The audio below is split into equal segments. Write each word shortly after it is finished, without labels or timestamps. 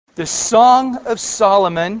The Song of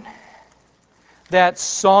Solomon, that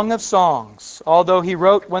Song of Songs. Although he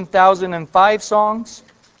wrote 1,005 songs,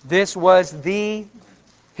 this was the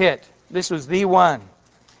hit. This was the one.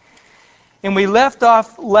 And we left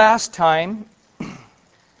off last time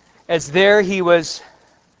as there he was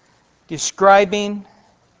describing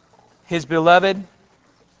his beloved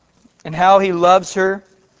and how he loves her.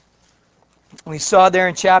 We saw there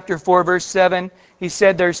in chapter 4, verse 7, he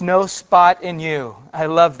said, "There's no spot in you." I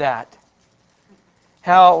love that.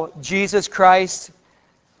 How Jesus Christ,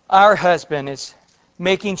 our husband, is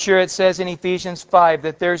making sure, it says in Ephesians 5,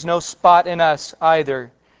 that there's no spot in us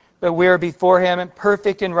either. But we are before Him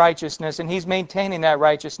perfect in righteousness, and He's maintaining that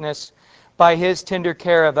righteousness by His tender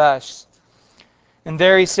care of us. And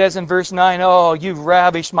there he says in verse 9, "Oh, you've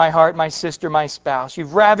ravished my heart, my sister, my spouse.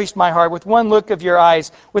 You've ravished my heart with one look of your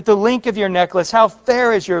eyes, with the link of your necklace. How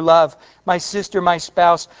fair is your love, my sister, my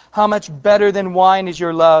spouse. How much better than wine is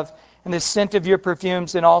your love, and the scent of your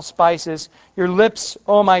perfumes than all spices. Your lips,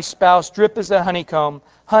 O my spouse, drip as the honeycomb.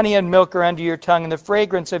 Honey and milk are under your tongue, and the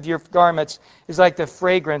fragrance of your garments is like the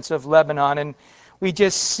fragrance of Lebanon." And we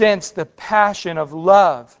just sense the passion of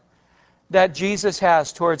love that Jesus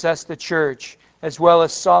has towards us, the church, as well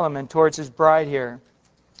as Solomon towards his bride here.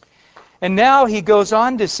 And now he goes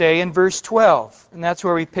on to say in verse 12, and that's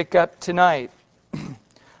where we pick up tonight,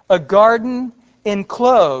 "A garden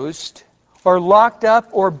enclosed or locked up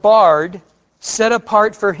or barred, set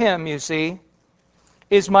apart for him, you see,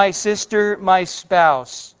 is my sister, my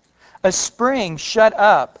spouse. A spring shut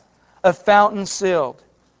up, a fountain sealed."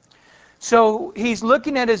 So he's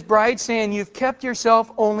looking at his bride saying, "You've kept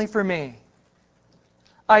yourself only for me.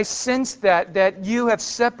 I sense that you have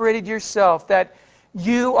separated yourself, that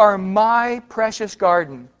you are my precious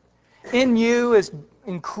garden. In you is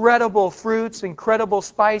incredible fruits, incredible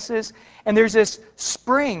spices, and there's this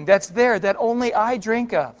spring that's there that only I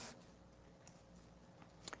drink of.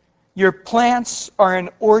 Your plants are an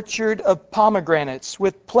orchard of pomegranates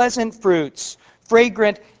with pleasant fruits,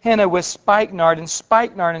 fragrant henna with spikenard and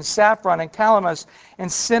saffron and calamus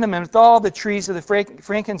and cinnamon, with all the trees of the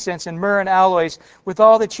frankincense and myrrh and aloes, with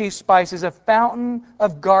all the chief spices, a fountain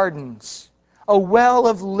of gardens, a well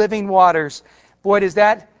of living waters." Boy, does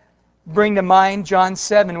that bring to mind John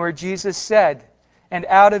 7, where Jesus said, "And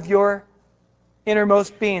out of your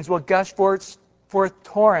innermost beings will gush forth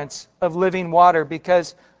torrents of living water,"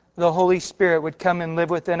 because the Holy Spirit would come and live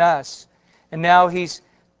within us. And now he's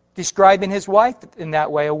describing his wife in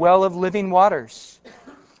that way, a well of living waters,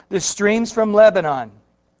 the streams from Lebanon.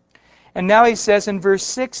 And now he says in verse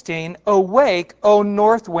 16, "Awake, O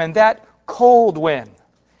north wind," that cold wind,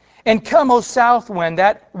 "and come, O south wind,"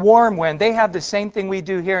 that warm wind. They have the same thing we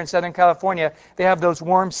do here in Southern California. They have those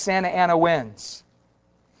warm Santa Ana winds.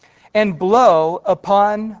 "And blow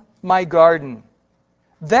upon my garden,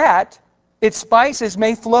 that its spices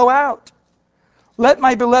may flow out. Let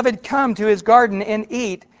my beloved come to his garden and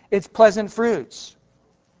eat its pleasant fruits."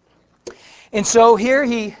 And so here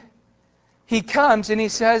he comes and he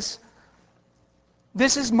says,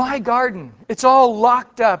 "This is my garden. It's all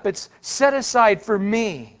locked up. It's set aside for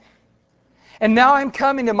me. And now I'm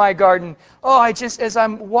coming to my garden. Oh, as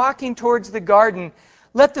I'm walking towards the garden,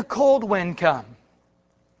 let the cold wind come."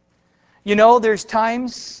 You know, there's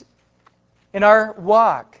times in our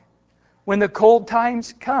walk when the cold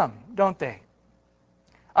times come, don't they?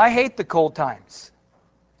 I hate the cold times.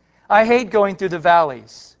 I hate going through the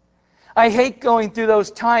valleys. I hate going through those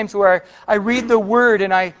times where I read the Word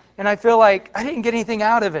and I feel like I didn't get anything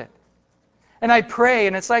out of it. And I pray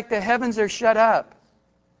and it's like the heavens are shut up.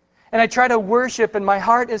 And I try to worship and my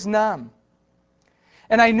heart is numb.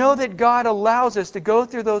 And I know that God allows us to go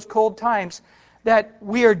through those cold times, that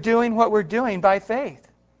we are doing what we're doing by faith.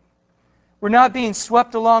 We're not being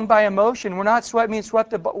swept along by emotion. We're not being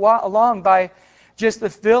swept along by just the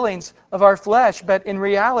feelings of our flesh. But in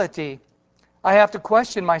reality, I have to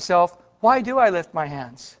question myself, why do I lift my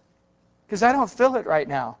hands? Because I don't feel it right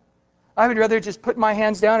now. I would rather just put my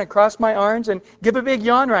hands down and cross my arms and give a big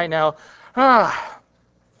yawn right now.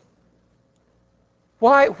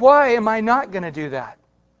 Why am I not going to do that?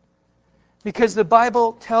 Because the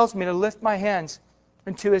Bible tells me to lift my hands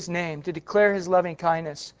unto His name, to declare His loving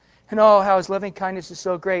kindness. And oh, how His loving kindness is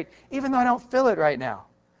so great, even though I don't feel it right now.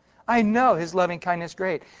 I know His loving kindness is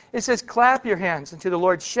great. It says, clap your hands unto the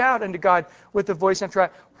Lord, shout unto God with the voice of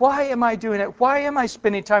triumph. Why am I doing it? Why am I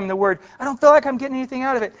spending time in the Word? I don't feel like I'm getting anything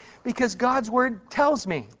out of it. Because God's Word tells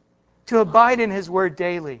me to abide in His Word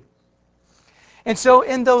daily. And so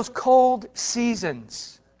in those cold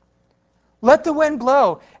seasons, let the wind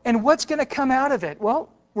blow. And what's going to come out of it? Well,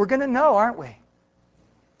 we're going to know, aren't we?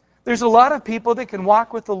 There's a lot of people that can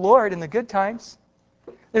walk with the Lord in the good times.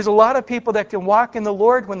 There's a lot of people that can walk in the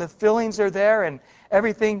Lord when the feelings are there and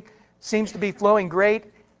everything seems to be flowing great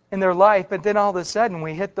in their life, but then all of a sudden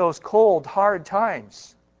we hit those cold, hard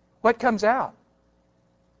times. What comes out?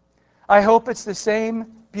 I hope it's the same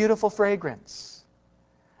beautiful fragrance.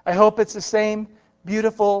 I hope it's the same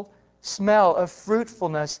beautiful smell of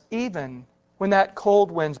fruitfulness even when that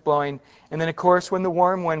cold wind's blowing. And then, of course, when the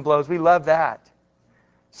warm wind blows, we love that.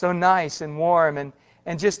 So nice and warm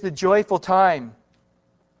and just the joyful time.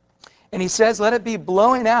 And he says, let it be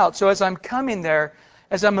blowing out. So as I'm coming there,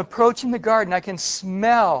 as I'm approaching the garden, I can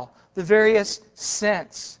smell the various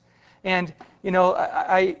scents. And, you know,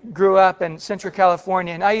 I grew up in Central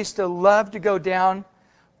California, and I used to love to go down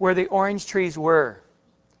where the orange trees were.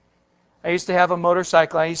 I used to have a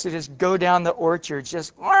motorcycle. I used to just go down the orchards,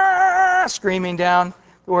 just screaming down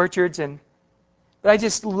the orchards. But I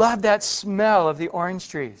just loved that smell of the orange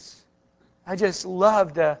trees. I just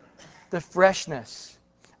loved the freshness.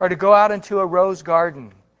 Or to go out into a rose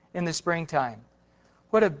garden in the springtime.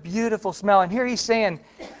 What a beautiful smell. And here he's saying,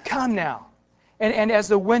 come now. And as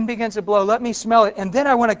the wind begins to blow, let me smell it. And then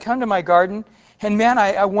I want to come to my garden, and man,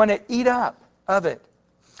 I want to eat up of it.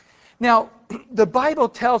 Now, the Bible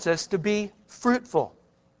tells us to be fruitful.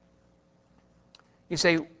 You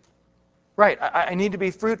say, right, I need to be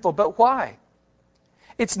fruitful, but why?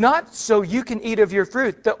 It's not so you can eat of your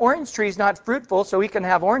fruit. The orange tree is not fruitful so we can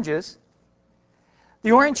have oranges.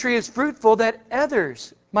 The orange tree is fruitful that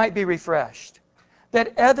others might be refreshed,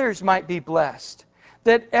 that others might be blessed,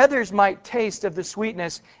 that others might taste of the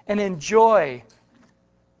sweetness and enjoy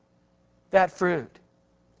that fruit.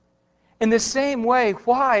 In the same way,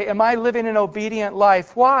 why am I living an obedient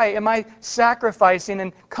life? Why am I sacrificing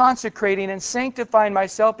and consecrating and sanctifying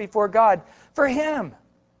myself before God? For Him.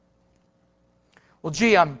 Well,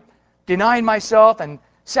 gee, I'm denying myself and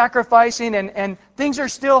sacrificing and things are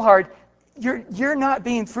still hard. You're not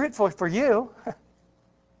being fruitful for you.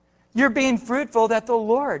 You're being fruitful that the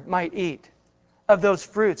Lord might eat of those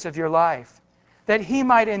fruits of your life. That He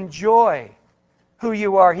might enjoy who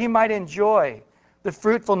you are. He might enjoy the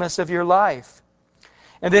fruitfulness of your life.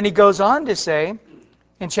 And then he goes on to say,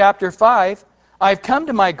 in chapter 5, I've come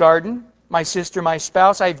to my garden, my sister, my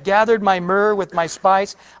spouse. I've gathered my myrrh with my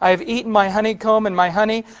spice. I have eaten my honeycomb and my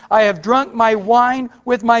honey. I have drunk my wine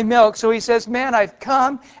with my milk. So he says, man, I've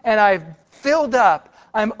come and I've filled up.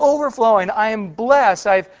 I'm overflowing. I am blessed.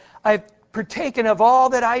 I've partaken of all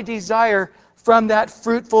that I desire from that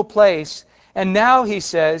fruitful place. And now he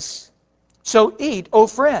says, so eat, O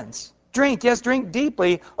friends. Drink, yes, drink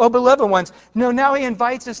deeply, O beloved ones. No, now he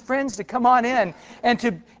invites his friends to come on in and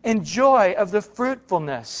to enjoy of the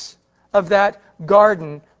fruitfulness of that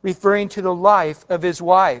garden, referring to the life of his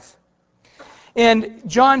wife. In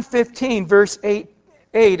John 15, verse 8,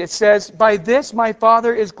 it says, by this my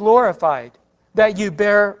Father is glorified, that you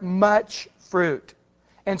bear much fruit,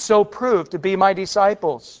 and so prove to be my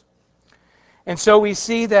disciples. And so we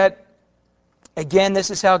see that, again,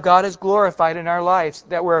 this is how God is glorified in our lives,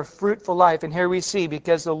 that we're a fruitful life. And here we see,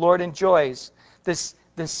 because the Lord enjoys the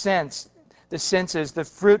senses, the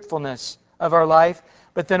fruitfulness of our life.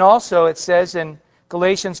 But then also it says in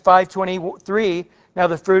Galatians 5:23, now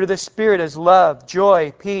the fruit of the Spirit is love,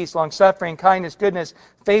 joy, peace, long-suffering, kindness, goodness,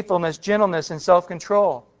 faithfulness, gentleness, and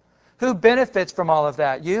self-control. Who benefits from all of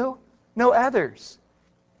that? You? No, others.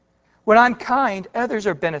 When I'm kind, others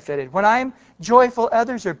are benefited. When I'm joyful,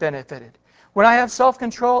 others are benefited. When I have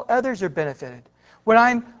self-control, others are benefited. When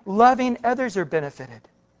I'm loving, others are benefited.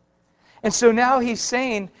 And so now he's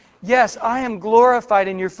saying, yes, I am glorified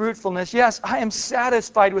in your fruitfulness. Yes, I am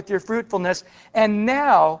satisfied with your fruitfulness. And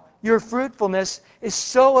now your fruitfulness is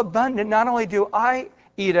so abundant, not only do I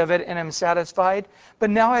eat of it and am satisfied, but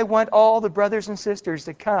now I want all the brothers and sisters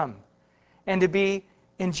to come and to be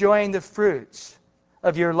enjoying the fruits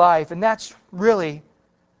of your life. And that's really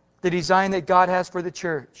the design that God has for the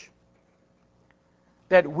church.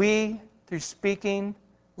 That we, through speaking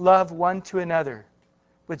love one to another,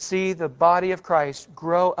 would see the body of Christ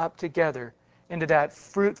grow up together into that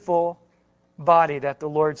fruitful body that the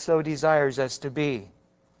Lord so desires us to be.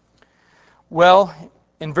 Well,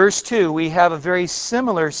 in verse 2, we have a very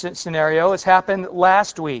similar scenario as happened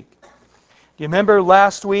last week. Do you remember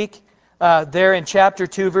last week, there in chapter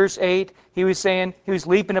 2, verse 8, he was saying, he was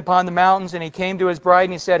leaping upon the mountains, and he came to his bride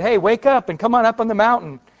and he said, hey, wake up and come on up on the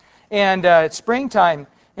mountain. And it's springtime.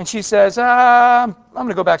 And she says, I'm going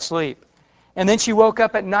to go back to sleep. And then she woke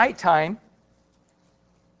up at nighttime.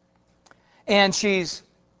 And she's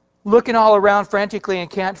looking all around frantically and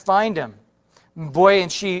can't find him. And boy,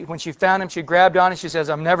 and when she found him, she grabbed on and she says,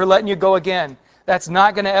 I'm never letting you go again. That's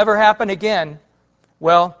not going to ever happen again.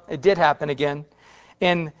 Well, it did happen again.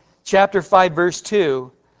 In Chapter 5, verse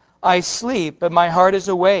 2, I sleep, but my heart is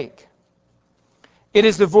awake. It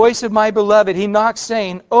is the voice of my beloved. He knocks,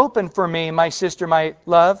 saying, open for me, my sister, my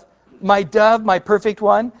love, my dove, my perfect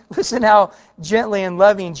one. Listen how gently and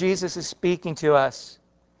loving Jesus is speaking to us.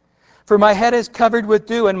 For my head is covered with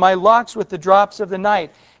dew, and my locks with the drops of the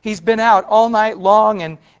night. He's been out all night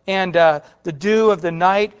long, and the dew of the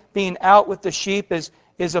night being out with the sheep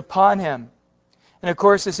is upon him. And of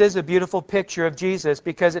course, this is a beautiful picture of Jesus,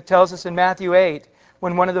 because it tells us in Matthew 8,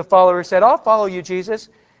 when one of the followers said, I'll follow you, Jesus.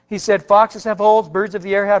 He said, foxes have holes, birds of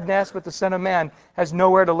the air have nests, but the Son of Man has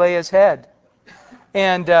nowhere to lay his head.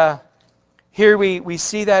 And here we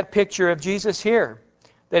see that picture of Jesus here,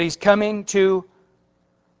 that he's coming to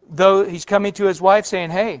his wife saying,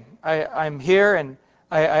 hey, I'm here, and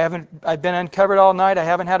I've been uncovered all night. I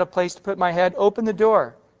haven't had a place to put my head. Open the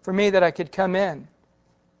door for me that I could come in.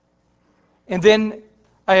 And then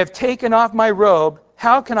I have taken off my robe.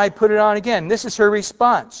 How can I put it on again? This is her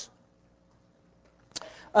response.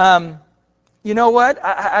 You know what?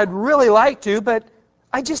 I'd really like to, but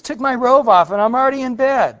I just took my robe off and I'm already in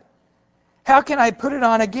bed. How can I put it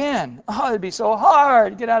on again? Oh, it'd be so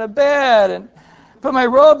hard to get out of bed and put my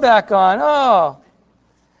robe back on. Oh,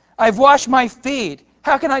 I've washed my feet.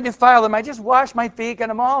 How can I defile them? I just wash my feet, get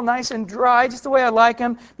them all nice and dry, just the way I like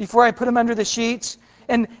them, before I put them under the sheets.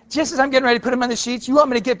 And just as I'm getting ready to put them on the sheets, you want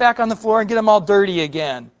me to get back on the floor and get them all dirty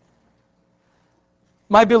again.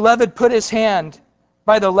 My beloved put his hand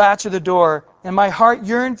by the latch of the door, and my heart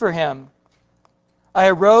yearned for him. I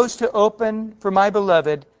arose to open for my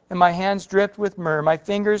beloved, and my hands dripped with myrrh, my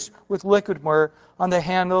fingers with liquid myrrh on the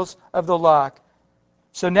handles of the lock.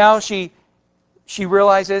 So now she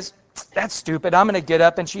realizes, that's stupid, I'm going to get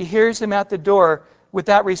up, and she hears him at the door with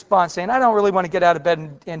that response, saying, I don't really want to get out of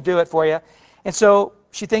bed and do it for you. And so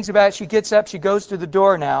she thinks about it, she gets up, she goes to the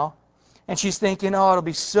door now, and she's thinking, oh, it'll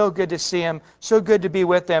be so good to see him, so good to be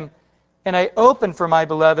with him. And I opened for my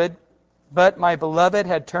beloved, but my beloved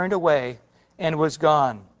had turned away and was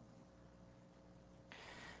gone.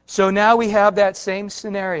 So now we have that same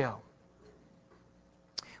scenario.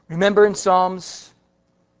 Remember in Psalms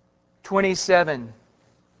 27,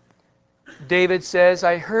 David says,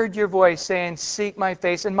 I heard your voice saying, seek my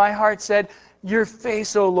face. And my heart said, your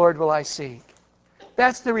face, O Lord, will I seek.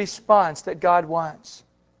 That's the response that God wants.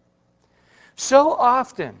 So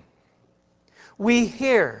often, we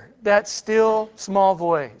hear that still small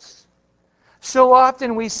voice. So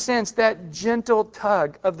often we sense that gentle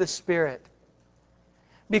tug of the Spirit.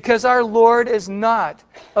 Because our Lord is not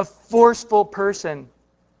a forceful person.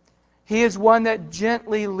 He is one that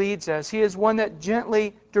gently leads us. He is one that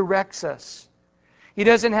gently directs us. He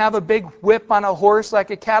doesn't have a big whip on a horse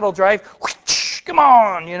like a cattle drive. Come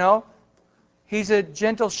on, you know. He's a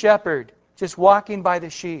gentle shepherd just walking by the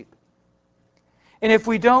sheep. And if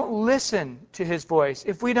we don't listen to his voice,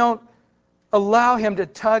 if we don't allow him to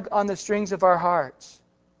tug on the strings of our hearts,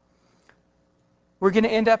 we're going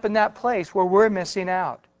to end up in that place where we're missing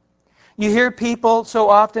out. You hear people so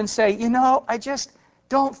often say, you know, I just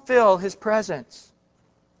don't feel his presence.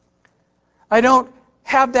 I don't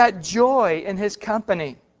have that joy in his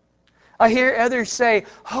company. I hear others say,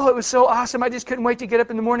 oh, it was so awesome, I just couldn't wait to get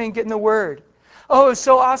up in the morning and get in the Word. Oh, it was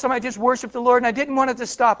so awesome, I just worshiped the Lord and I didn't want it to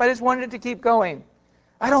stop. I just wanted it to keep going.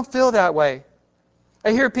 I don't feel that way.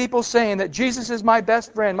 I hear people saying that Jesus is my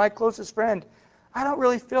best friend, my closest friend. I don't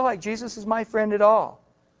really feel like Jesus is my friend at all.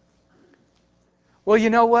 Well, you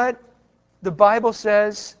know what? The Bible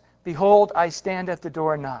says, behold, I stand at the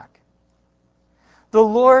door and knock. The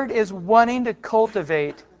Lord is wanting to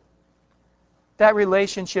cultivate that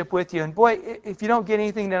relationship with you. And boy, if you don't get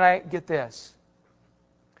anything tonight, get this.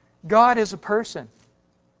 God is a person.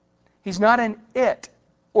 He's not an it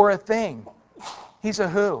or a thing. He's a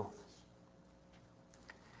who.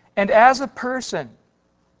 And as a person,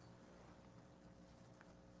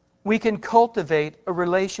 we can cultivate a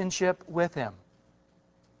relationship with him.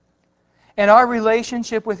 And our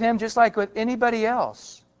relationship with him, just like with anybody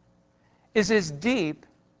else, is as deep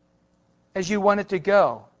as you want it to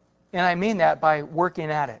go. And I mean that by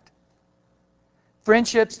working at it.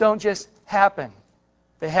 Friendships don't just happen.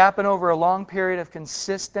 They happen over a long period of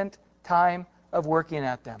consistent time of working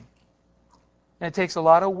at them. And it takes a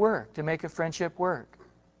lot of work to make a friendship work.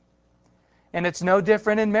 And it's no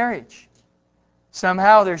different in marriage.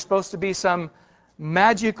 Somehow there's supposed to be some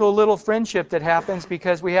magical little friendship that happens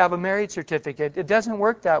because we have a marriage certificate. It doesn't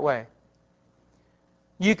work that way.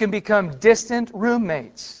 You can become distant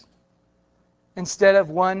roommates instead of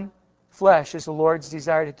one flesh as the Lord's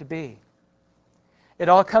desired it to be. It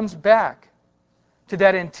all comes back to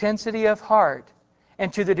that intensity of heart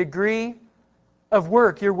and to the degree of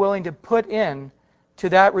work you're willing to put in to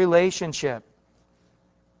that relationship.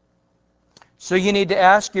 So you need to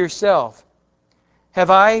ask yourself, have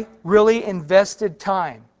I really invested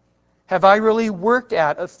time? Have I really worked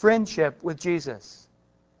at a friendship with Jesus?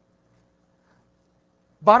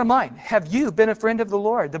 Bottom line, have you been a friend of the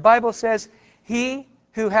Lord? The Bible says, he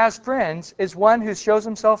who has friends is one who shows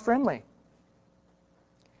himself friendly.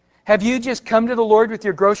 Have you just come to the Lord with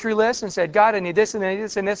your grocery list and said, God, I need this and I need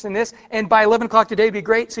this and this and this, and by 11 o'clock today, be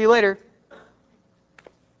great, see you later?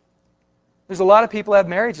 There's a lot of people who have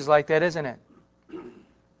marriages like that, isn't it?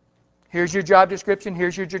 Here's your job description,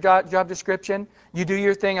 here's your job description. You do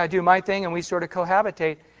your thing, I do my thing, and we sort of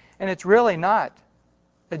cohabitate. And it's really not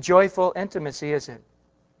a joyful intimacy, is it?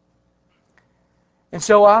 And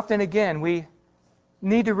so often, again, we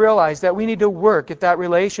need to realize that we need to work at that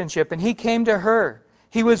relationship. And he came to her.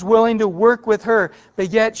 He was willing to work with her, but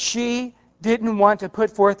yet she didn't want to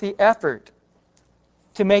put forth the effort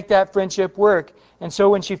to make that friendship work. And so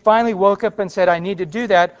when she finally woke up and said, I need to do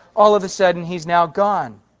that, all of a sudden he's now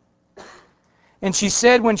gone. And she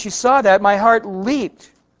said when she saw that, my heart leaped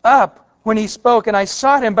up when he spoke, and I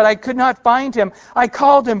sought him, but I could not find him. I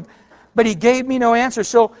called him, but he gave me no answer.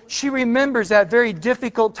 So she remembers that very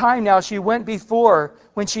difficult time now she went before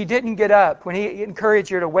when she didn't get up, when he encouraged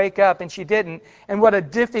her to wake up and she didn't, and what a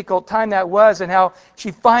difficult time that was, and how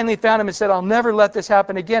she finally found him and said, I'll never let this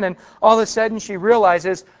happen again. And all of a sudden she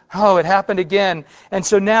realizes, oh, it happened again. And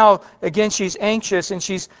so now, again, she's anxious and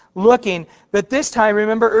she's looking. But this time,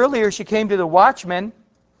 remember earlier she came to the watchman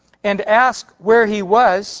and asked where he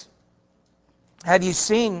was. Have you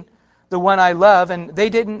seen the one I love? And they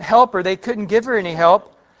didn't help her. They couldn't give her any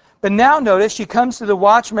help. But now notice she comes to the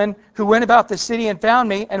watchman who went about the city and found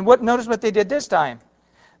me. And notice what they did this time.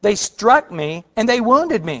 They struck me and they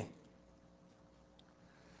wounded me.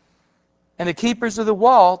 And the keepers of the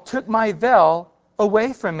wall took my veil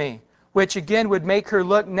away from me, which again would make her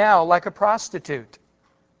look now like a prostitute.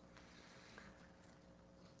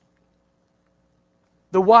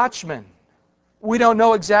 The watchmen, we don't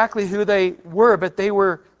know exactly who they were, but they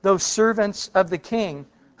were those servants of the king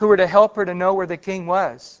who were to help her to know where the king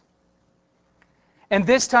was. And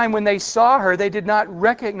this time when they saw her, they did not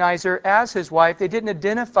recognize her as his wife. They didn't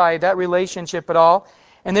identify that relationship at all.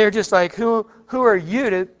 And they're just like, who are you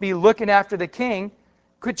to be looking after the king?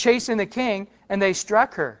 Quit chasing the king. And they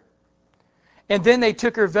struck her. And then they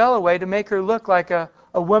took her veil away to make her look like a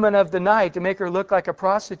woman of the night, to make her look like a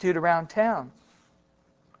prostitute around town.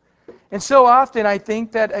 And so often I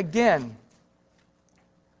think that, again,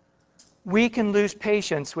 we can lose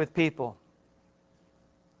patience with people.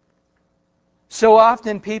 So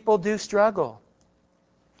often people do struggle.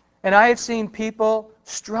 And I have seen people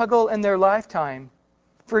struggle in their lifetime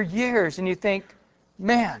for years, and you think,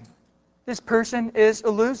 man, this person is a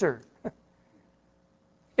loser.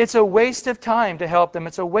 It's a waste of time to help them.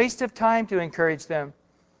 It's a waste of time to encourage them.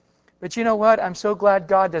 But you know what? I'm so glad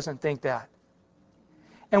God doesn't think that.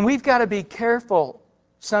 And we've got to be careful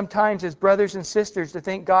sometimes as brothers and sisters to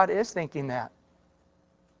think God is thinking that.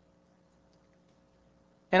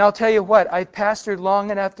 And I'll tell you what, I've pastored long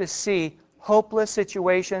enough to see hopeless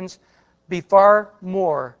situations be far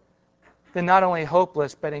more than not only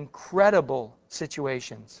hopeless, but incredible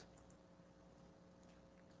situations.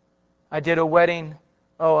 I did a wedding,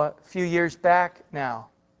 a few years back now.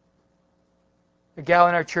 A gal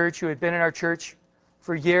in our church who had been in our church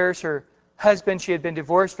for years. Her husband, she had been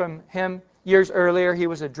divorced from him years earlier. He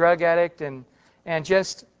was a drug addict, and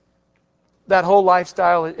just that whole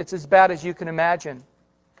lifestyle, it's as bad as you can imagine.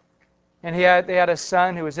 And they had a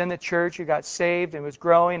son who was in the church, who got saved and was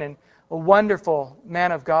growing, and a wonderful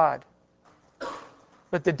man of God.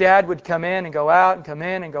 But the dad would come in and go out and come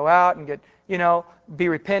in and go out and get, be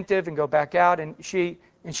repentive and go back out. And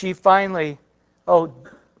she finally,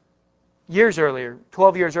 years earlier,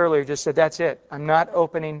 12 years earlier, just said, that's it. I'm not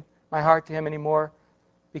opening my heart to him anymore,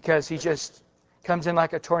 because he just comes in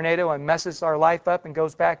like a tornado and messes our life up and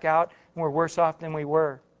goes back out, and we're worse off than we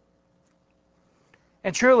were.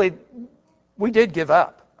 And truly, we did give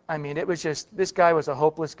up. I mean, it was just, this guy was a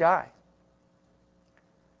hopeless guy.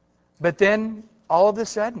 But then, all of a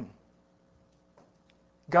sudden,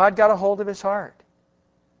 God got a hold of his heart.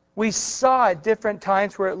 We saw at different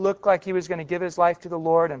times where it looked like he was going to give his life to the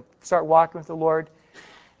Lord and start walking with the Lord.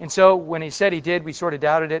 And so when he said he did, we sort of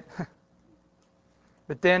doubted it.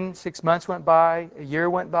 But then 6 months went by, a year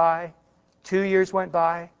went by, 2 years went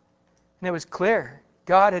by, and it was clear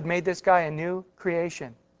God had made this guy a new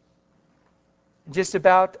creation. Just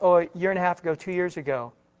about a year and a half ago, 2 years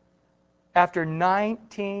ago, after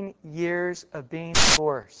 19 years of being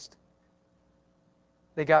divorced,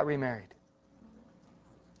 they got remarried.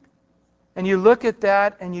 And you look at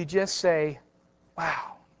that and you just say,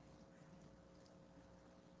 Wow.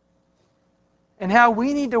 And how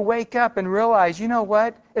we need to wake up and realize, you know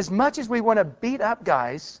what? As much as we want to beat up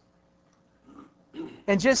guys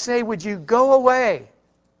and just say, would you go away?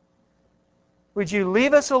 Would you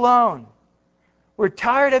leave us alone? We're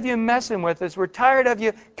tired of you messing with us. We're tired of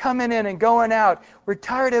you coming in and going out. We're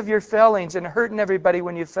tired of your failings and hurting everybody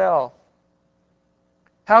when you fell.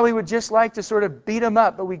 How we would just like to sort of beat them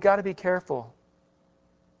up, but we got to be careful.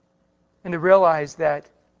 And to realize that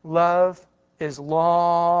love is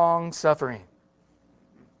long-suffering.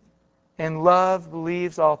 And love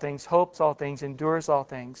believes all things, hopes all things, endures all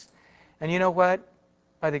things. And you know what?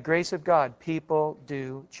 By the grace of God, people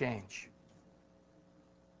do change.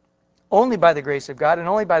 Only by the grace of God and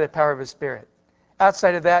only by the power of His Spirit.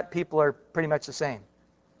 Outside of that, people are pretty much the same.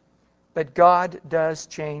 But God does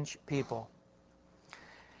change people.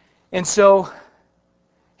 And so,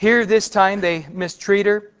 here this time they mistreat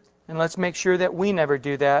her, and let's make sure that we never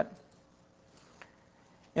do that.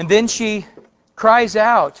 And then she cries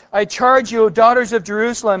out, I charge you, O daughters of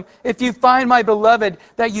Jerusalem, if you find my beloved,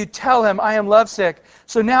 that you tell him I am lovesick.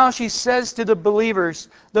 So now she says to the believers,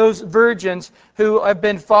 those virgins who have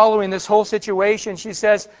been following this whole situation, she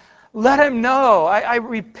says, let him know. I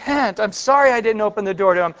repent. I'm sorry I didn't open the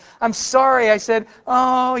door to him. I'm sorry I said,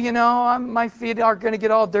 my feet are going to get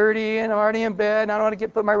all dirty and I'm already in bed and I don't want to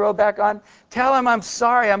put my robe back on. Tell him I'm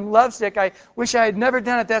sorry. I'm lovesick. I wish I had never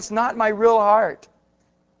done it. That's not my real heart.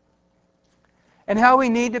 And how we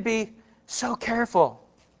need to be so careful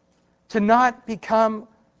to not become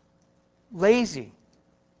lazy,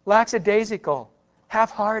 lackadaisical,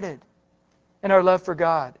 half-hearted in our love for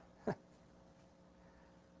God.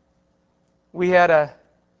 We had a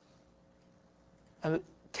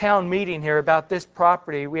town meeting here about this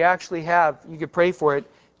property. We actually have, you could pray for it,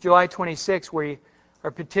 July 26th, where we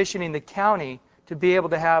are petitioning the county to be able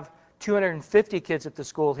to have 250 kids at the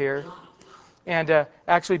school here. And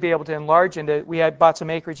actually be able to enlarge into, we had bought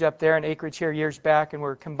some acreage up there and acreage here years back, and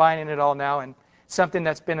we're combining it all now, and something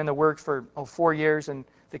that's been in the works for 4 years, and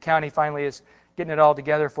the county finally is getting it all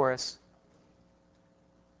together for us.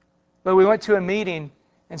 But we went to a meeting,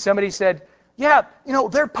 and somebody said, yeah,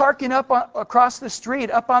 they're parking up across the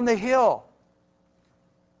street, up on the hill.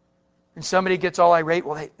 And somebody gets all irate,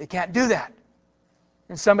 well, they can't do that.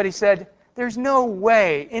 And somebody said, there's no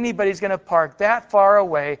way anybody's going to park that far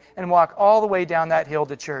away and walk all the way down that hill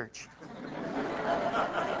to church.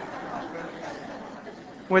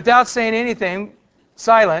 Without saying anything,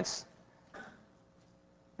 silence.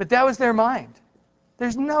 But that was their mind.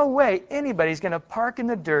 There's no way anybody's going to park in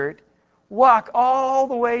the dirt, walk all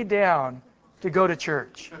the way down to go to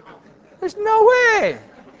church. There's no way.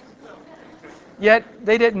 Yet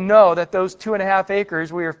they didn't know that those 2.5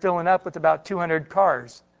 acres we were filling up with about 200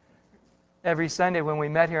 cars every Sunday when we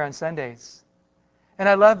met here on Sundays. And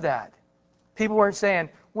I love that. People weren't saying,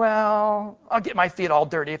 well, I'll get my feet all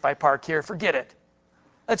dirty if I park here. Forget it.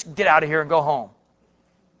 Let's get out of here and go home.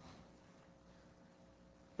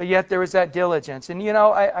 But yet there was that diligence. And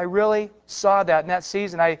I really saw that in that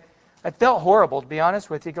season. I felt horrible, to be honest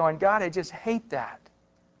with you, going, God, I just hate that.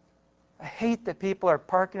 I hate that people are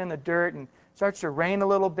parking in the dirt and it starts to rain a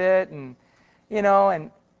little bit and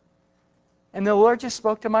And the Lord just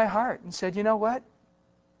spoke to my heart and said, you know what?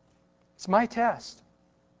 It's my test.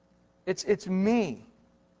 It's me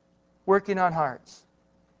working on hearts.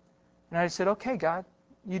 And I said, okay, God,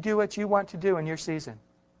 you do what you want to do in your season.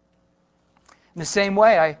 In the same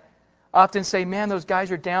way, I often say, man, those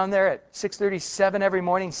guys are down there at 6:37 every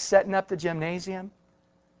morning setting up the gymnasium.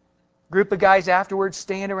 Group of guys afterwards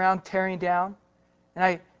staying around tearing down. And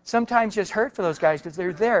I sometimes just hurt for those guys because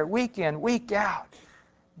they're there week in, week out.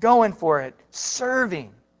 Going for it,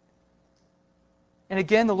 serving. And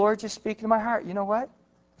again, the Lord just speaking to my heart. You know what?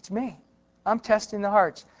 It's me. I'm testing the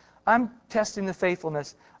hearts. I'm testing the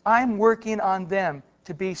faithfulness. I'm working on them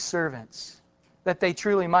to be servants, that they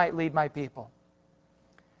truly might lead my people.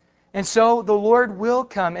 And so the Lord will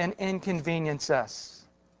come and inconvenience us.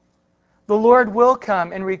 The Lord will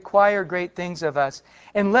come and require great things of us.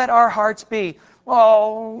 And let our hearts be,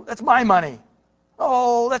 oh, that's my money.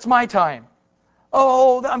 Oh, that's my time.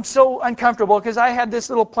 Oh, I'm so uncomfortable because I had this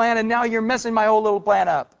little plan and now you're messing my whole little plan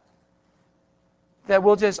up. That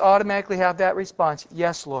we'll just automatically have that response,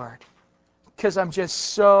 yes, Lord, because I'm just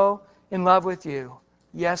so in love with you.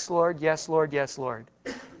 Yes, Lord, yes, Lord, yes, Lord.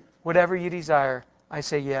 Whatever you desire, I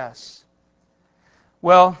say yes.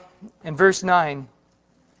 Well, in verse 9,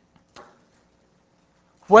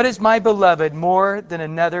 what is my beloved more than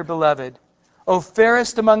another beloved? O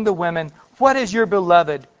fairest among the women, what is your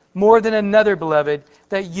beloved more than another beloved,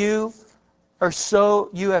 that you have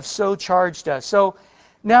so charged us? So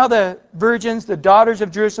Now the virgins, the daughters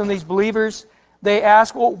of Jerusalem, these believers, they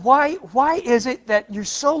ask, well, why is it that you're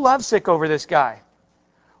so lovesick over this guy?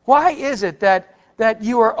 Why is it that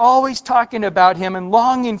you are always talking about him and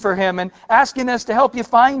longing for him and asking us to help you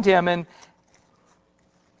find him? And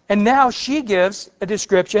now she gives a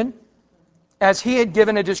description, as he had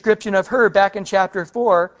given a description of her back in chapter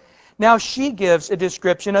 4. Now she gives a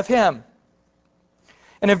description of him.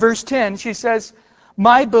 And in verse 10, she says,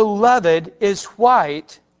 "My beloved is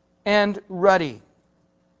white and ruddy."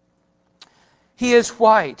 He is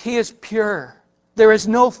white. He is pure. There is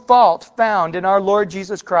no fault found in our Lord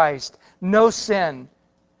Jesus Christ. No sin.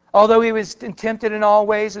 Although he was tempted in all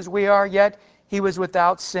ways as we are, yet he was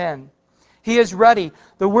without sin. He is ruddy.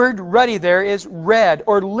 The word ruddy there is red,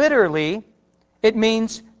 or literally, it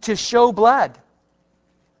means to show blood.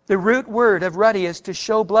 The root word of ruddy is to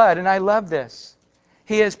show blood, and I love this.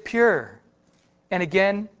 He is pure. And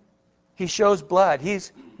again, he shows blood.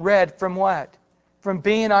 He's red from what? From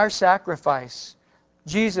being our sacrifice.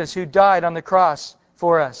 Jesus, who died on the cross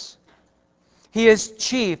for us. He is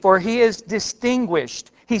chief, or he is distinguished.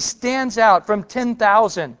 He stands out from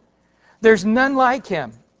 10,000. There's none like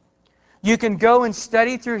him. You can go and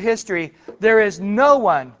study through history. There is no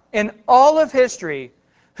one in all of history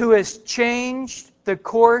who has changed the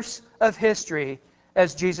course of history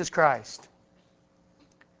as Jesus Christ.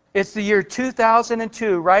 It's the year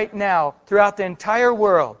 2002 right now throughout the entire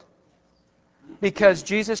world because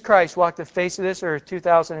Jesus Christ walked the face of this earth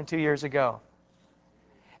 2002 years ago.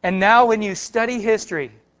 And now when you study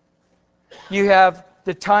history, you have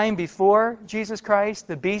the time before Jesus Christ,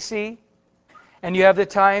 the BC, and you have the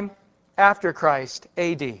time after Christ,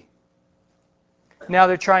 AD. Now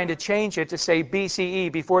they're trying to change it to say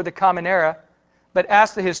BCE, before the Common Era. But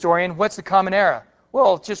ask the historian, what's the Common Era?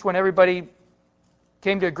 Well, it's just when everybody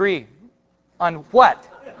came to agree on what?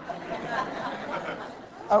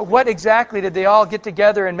 What exactly did they all get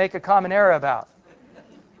together and make a Common Era about?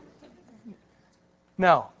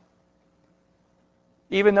 No.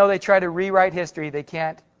 Even though they try to rewrite history, they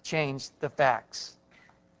can't change the facts.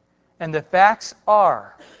 And the facts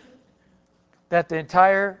are that the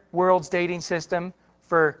entire world's dating system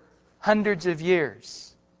for hundreds of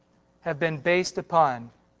years have been based upon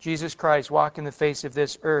Jesus Christ walking the face of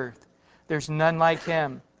this earth. There's none like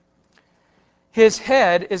him. His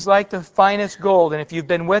head is like the finest gold. And if you've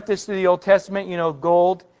been with us through the Old Testament, you know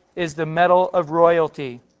gold is the metal of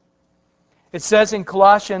royalty. It says in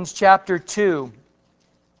Colossians chapter 2,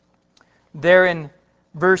 there in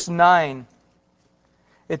verse 9,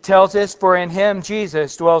 it tells us, "For in him,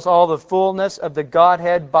 Jesus, dwells all the fullness of the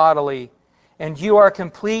Godhead bodily, and you are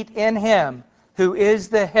complete in him, who is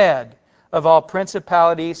the head of all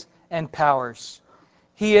principalities and powers."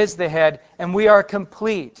 He is the head, and we are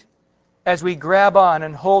complete as we grab on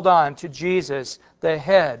and hold on to Jesus, the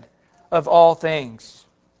head of all things.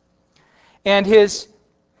 And his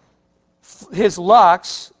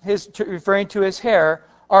locks, referring to his hair,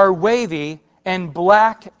 are wavy and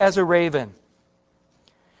black as a raven.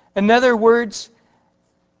 In other words,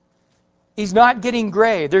 he's not getting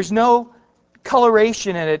gray. There's no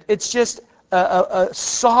coloration in it. It's just a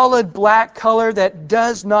solid black color that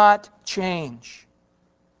does not change.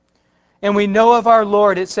 And we know of our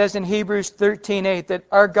Lord, it says in Hebrews 13:8, that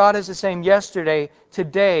our God is the same yesterday,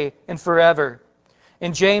 today, and forever.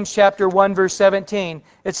 In James chapter 1, verse 17,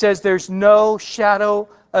 it says there's no shadow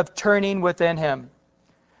of turning within him.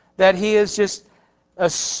 That he is just a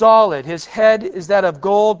solid. His head is that of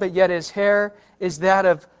gold, but yet his hair is that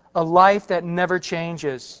of a life that never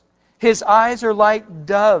changes. His eyes are like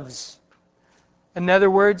doves. In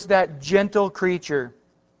other words, that gentle creature.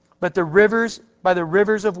 But by the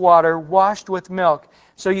rivers of water washed with milk.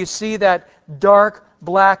 So you see that dark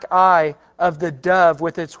black eye of the dove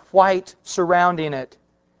with its white surrounding it.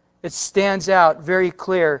 It stands out very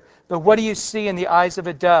clear. But what do you see in the eyes of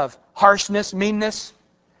a dove? Harshness, meanness?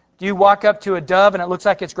 Do you walk up to a dove and it looks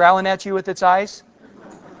like it's growling at you with its eyes?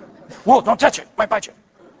 Whoa, don't touch it. Might bite you.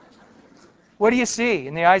 What do you see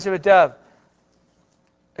in the eyes of a dove?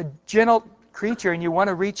 A gentle creature, and you want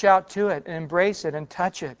to reach out to it and embrace it and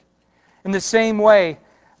touch it. In the same way,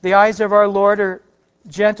 the eyes of our Lord are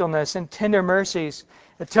gentleness and tender mercies.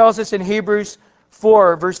 It tells us in Hebrews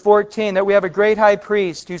 4, verse 14, that we have a great high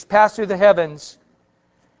priest who's passed through the heavens.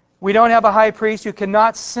 We don't have a high priest who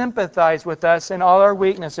cannot sympathize with us in all our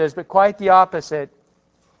weaknesses, but quite the opposite.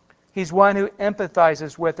 He's one who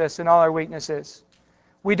empathizes with us in all our weaknesses.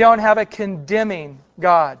 We don't have a condemning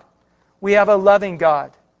God. We have a loving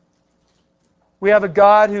God. We have a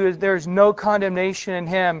God who there's no condemnation in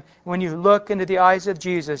him. When you look into the eyes of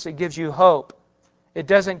Jesus, it gives you hope. It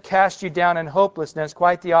doesn't cast you down in hopelessness,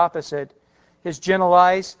 quite the opposite. His gentle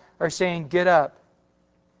eyes are saying, get up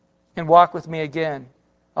and walk with me again.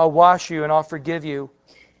 I'll wash you and I'll forgive you.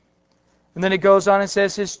 And then it goes on and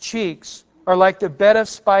says, his cheeks are like the bed of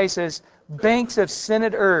spices, banks of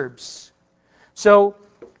scented herbs. So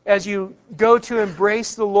as you go to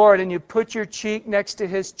embrace the Lord and you put your cheek next to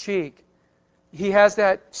his cheek, he has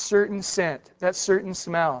that certain scent, that certain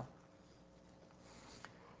smell.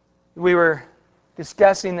 We were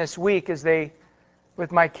discussing this week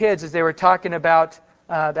with my kids as they were talking about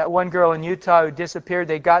that one girl in Utah who disappeared.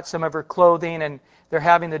 They got some of her clothing and they're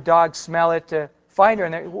having the dog smell it to find her.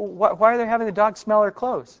 And why are they having the dog smell her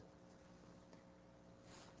clothes?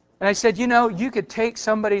 And I said, you could take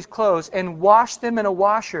somebody's clothes and wash them in a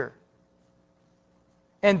washer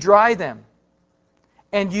and dry them.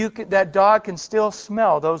 And that dog can still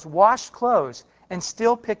smell those washed clothes and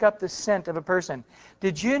still pick up the scent of a person.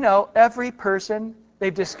 Did you know every person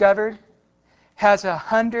they've discovered has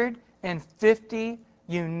 150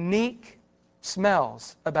 unique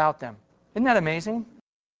smells about them? Isn't that amazing?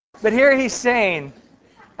 But here he's saying,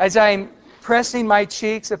 as I'm pressing my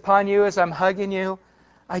cheeks upon you, as I'm hugging you,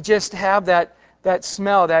 I just have that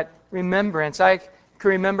smell, that remembrance. I can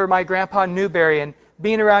remember my grandpa Newberry and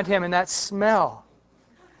being around him and that smell.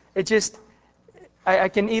 It just, I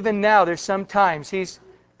can even now, there's sometimes, he's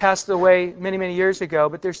passed away many, many years ago,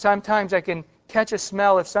 but there's sometimes I can catch a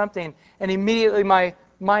smell of something and immediately my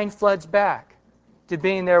mind floods back to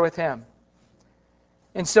being there with him.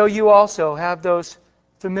 And so you also have those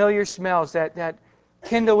familiar smells that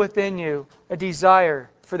kindle within you a desire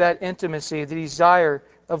for that intimacy, the desire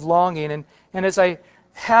of longing. And as I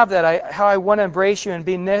have that, how I want to embrace you and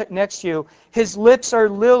be next to you, his lips are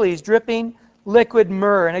lilies dripping liquid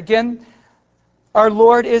myrrh. And again, our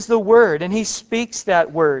Lord is the Word, and he speaks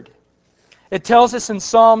that Word. It tells us in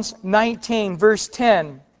Psalms 19, verse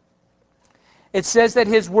 10, it says that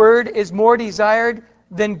his Word is more desired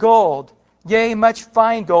than gold, yea, much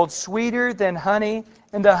fine gold, sweeter than honey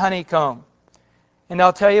and the honeycomb. And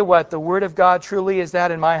I'll tell you what, the Word of God truly is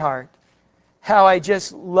that in my heart. How I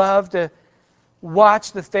just love to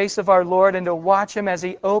watch the face of our Lord and to watch him as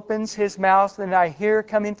he opens his mouth and I hear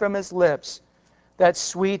coming from his lips that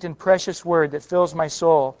sweet and precious word that fills my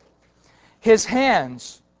soul. His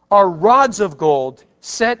hands are rods of gold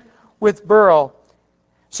set with beryl.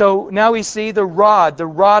 So now we see the rod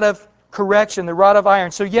of correction, the rod of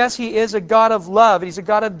iron. So yes, he is a God of love. He's a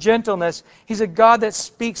God of gentleness. He's a God that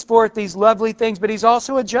speaks forth these lovely things, but he's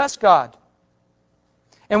also a just God.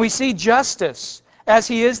 And we see justice as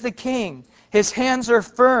he is the king. His hands are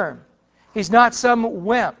firm. He's not some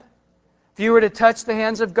wimp. If you were to touch the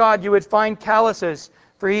hands of God, you would find calluses,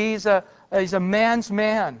 for he's a man's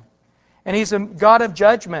man. And he's a God of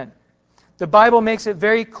judgment. The Bible makes it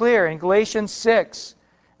very clear in Galatians 6,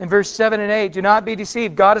 in verse 7 and 8, do not be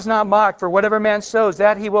deceived. God is not mocked, for whatever man sows,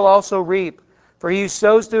 that he will also reap. For he who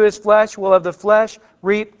sows to his flesh will of the flesh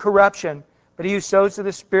reap corruption, but he who sows to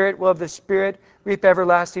the Spirit will of the Spirit reap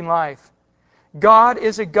everlasting life. God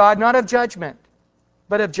is a God not of judgment,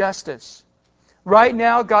 but of justice. Right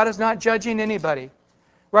now, God is not judging anybody.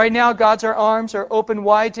 Right now, God's arms are open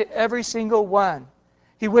wide to every single one.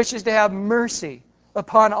 He wishes to have mercy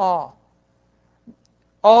upon all.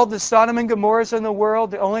 All the Sodom and Gomorrahs in the world,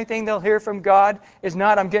 the only thing they'll hear from God is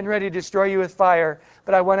not, I'm getting ready to destroy you with fire,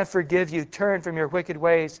 but I want to forgive you. Turn from your wicked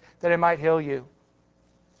ways that I might heal you.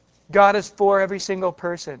 God is for every single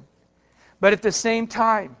person. But at the same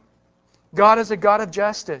time, God is a God of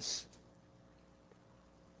justice.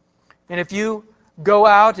 And if you go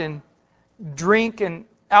out and drink and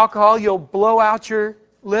alcohol, you'll blow out your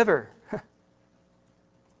liver.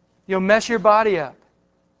 You'll mess your body up.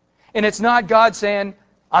 And it's not God saying,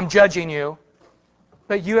 I'm judging you,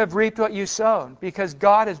 but you have reaped what you sowed, because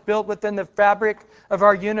God has built within the fabric of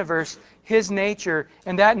our universe his nature,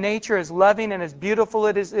 and that nature is loving and as beautiful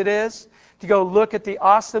as it is. To go look at the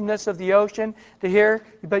awesomeness of the ocean, to hear,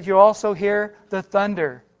 but you also hear the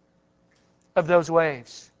thunder of those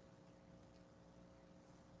waves.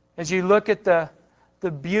 As you look at the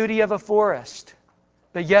beauty of a forest,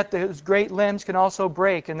 but yet those great limbs can also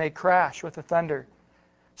break and they crash with the thunder.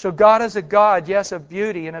 So God is a God, yes, of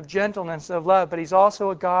beauty and of gentleness, of love, but he's also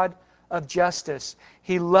a God of justice.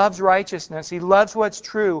 He loves righteousness. He loves what's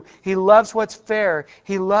true. He loves what's fair.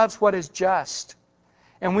 He loves what is just.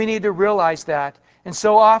 And we need to realize that. And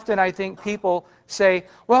so often I think people say,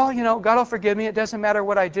 well, God will forgive me. It doesn't matter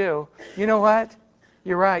what I do. You know what?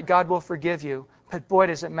 You're right. God will forgive you. But boy,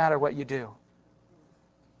 does it matter what you do.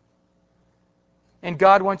 And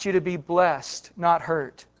God wants you to be blessed, not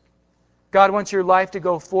hurt. God wants your life to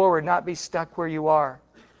go forward, not be stuck where you are.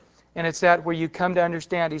 And it's that where you come to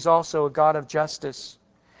understand he's also a God of justice.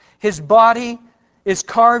 His body is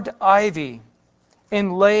carved ivy,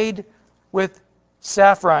 inlaid with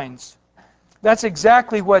sapphires. That's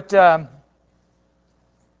exactly what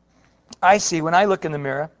I see when I look in the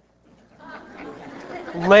mirror.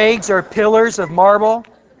 Legs are pillars of marble,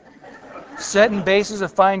 set in bases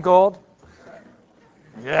of fine gold.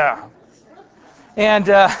 Yeah. And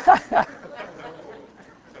the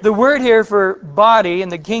word here for body in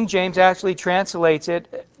the King James actually translates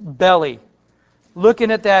it belly.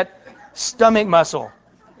 Looking at that stomach muscle.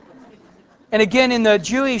 And again, in the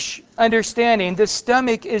Jewish understanding, the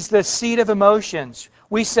stomach is the seat of emotions.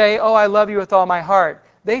 We say, oh, I love you with all my heart.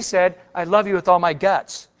 They said, I love you with all my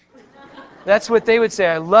guts. That's what they would say.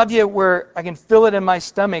 I love you where I can feel it in my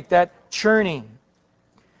stomach, that churning.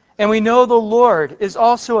 And we know the Lord is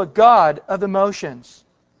also a God of emotions.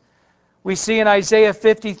 We see in Isaiah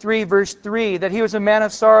 53, verse 3, that He was a man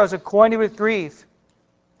of sorrows, acquainted with grief.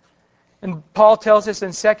 And Paul tells us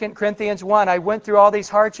in 2 Corinthians 1, I went through all these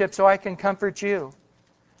hardships so I can comfort you.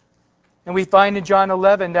 And we find in John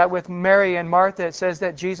 11 that with Mary and Martha it says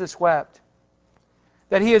that Jesus wept.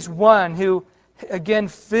 That He is one who, again,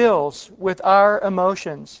 fills with our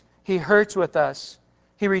emotions. He hurts with us.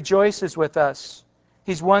 He rejoices with us.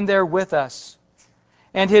 He's one there with us.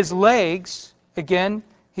 And His legs, again,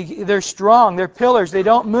 they're strong. They're pillars. They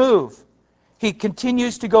don't move. He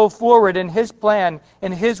continues to go forward in His plan,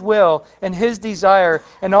 in His will, and His desire.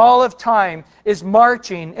 And all of time is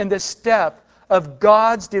marching in the step of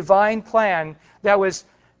God's divine plan that was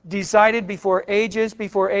decided before ages,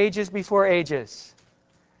 before ages, before ages.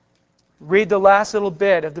 Read the last little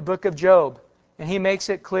bit of the book of Job, and he makes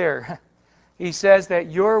it clear. He says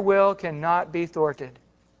that your will cannot be thwarted.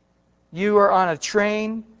 You are on a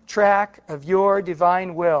track of your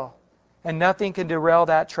divine will, and nothing can derail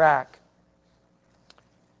that track.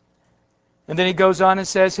 And then he goes on and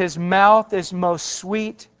says, His mouth is most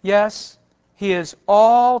sweet. Yes, He is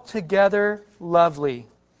altogether lovely.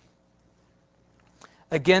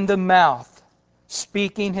 Again, the mouth,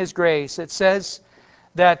 speaking His grace. It says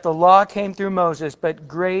that the law came through Moses, but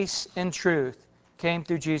grace and truth came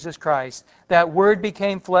through Jesus Christ. That Word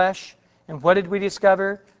became flesh, and what did we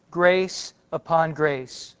discover? Grace upon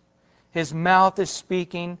grace. His mouth is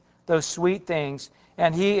speaking those sweet things,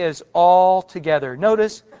 and He is altogether.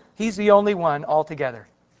 Notice, He's the only one altogether.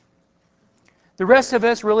 The rest of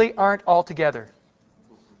us really aren't altogether.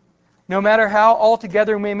 No matter how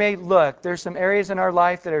altogether we may look, there's some areas in our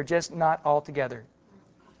life that are just not altogether.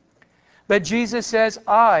 But Jesus says,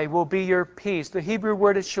 I will be your peace. The Hebrew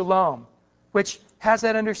word is shalom, which has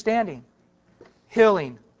that understanding.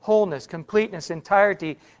 Healing, wholeness, completeness,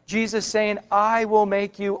 entirety. Jesus saying, I will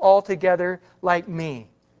make you altogether like me,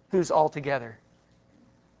 who's altogether.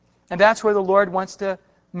 And that's where the Lord wants to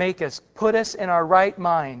make us, put us in our right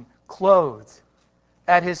mind, clothed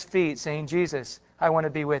at His feet, saying, Jesus, I want to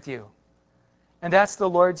be with you. And that's the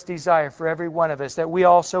Lord's desire for every one of us, that we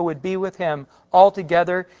also would be with Him all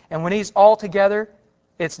together. And when He's all together,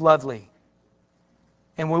 it's lovely.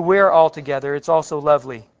 And when we're all together, it's also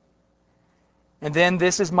lovely. And then,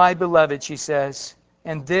 this is my beloved, she says,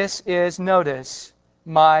 and this is, notice,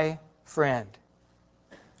 my friend.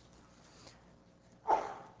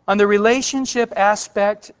 On the relationship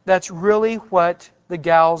aspect, that's really what the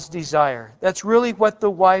gals desire. That's really what the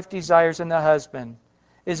wife desires in the husband,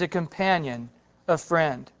 is a companion, a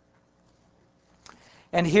friend.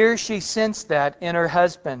 And here she sensed that in her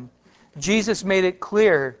husband. Jesus made it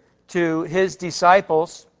clear to His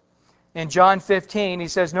disciples. In John 15, He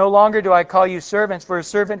says, No longer do I call you servants, for a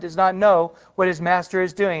servant does not know what his master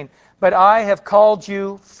is doing. But I have called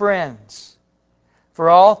you friends. For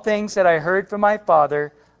all things that I heard from my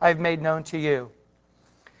Father, I've made known to you.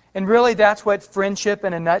 And really, that's what friendship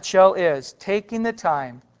in a nutshell is. Taking the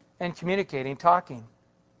time and communicating, talking.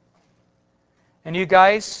 And you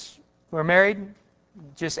guys who are married,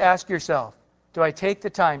 just ask yourself, do I take the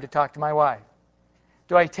time to talk to my wife?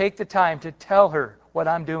 Do I take the time to tell her what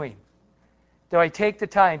I'm doing? Do I take the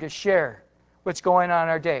time to share what's going on in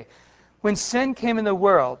our day? When sin came in the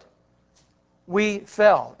world, we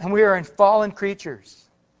fell, and we are fallen creatures.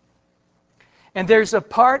 And there's a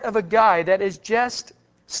part of a guy that is just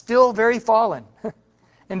still very fallen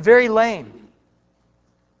and very lame.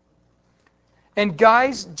 And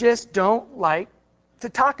guys just don't like to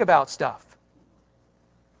talk about stuff.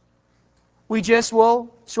 We just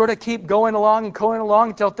will sort of keep going along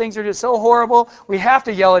until things are just so horrible, we have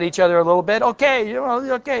to yell at each other a little bit. Okay,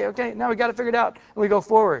 okay, now we got to figure it out. And we go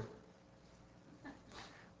forward.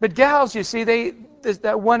 But gals, you see,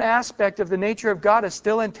 that one aspect of the nature of God is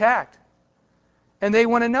still intact. And they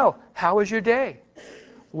want to know, how was your day?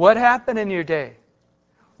 What happened in your day?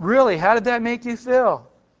 Really, how did that make you feel?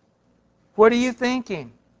 What are you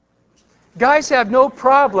thinking? Guys have no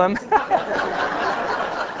problem.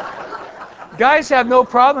 Guys have no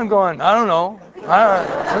problem going, I don't know.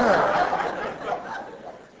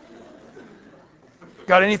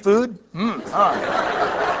 Got any food?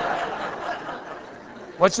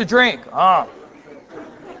 What's the drink? Want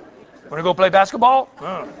to go play basketball?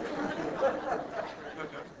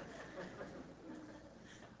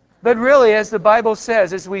 But really, as the Bible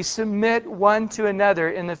says, as we submit one to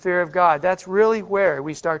another in the fear of God, that's really where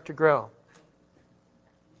we start to grow.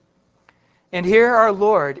 And here our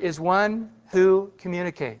Lord is one who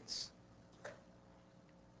communicates.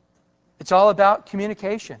 It's all about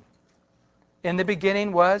communication. In the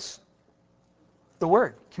beginning was the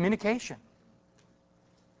Word, communication.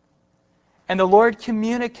 And the Lord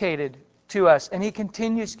communicated to us, and He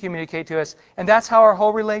continues to communicate to us. And that's how our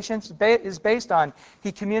whole relationship is based on.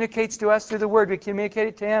 He communicates to us through the Word. We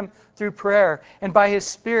communicate to Him through prayer. And by His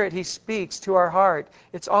Spirit, He speaks to our heart.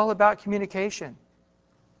 It's all about communication.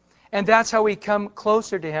 And that's how we come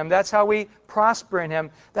closer to Him. That's how we prosper in Him.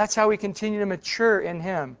 That's how we continue to mature in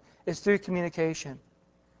Him, is through communication.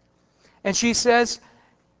 And she says,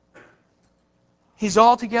 He's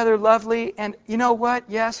altogether lovely, and you know what?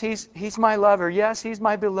 Yes, he's my lover. Yes, He's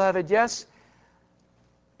my beloved. Yes,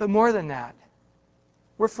 but more than that,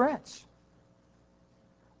 we're friends.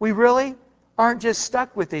 We really aren't just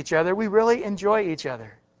stuck with each other. We really enjoy each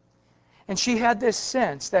other. And she had this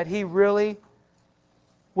sense that He really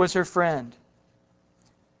was her friend.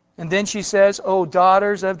 And then she says, "Oh,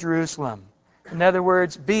 daughters of Jerusalem." In other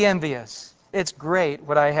words, be envious. It's great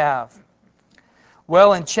what I have.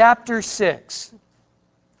 Well, in chapter 6,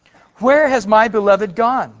 where has my beloved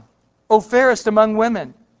gone, O fairest among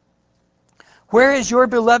women? Where is your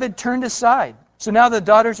beloved turned aside? So now the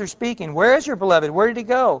daughters are speaking. Where is your beloved? Where did he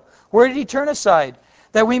go? Where did he turn aside?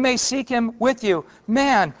 That we may seek him with you.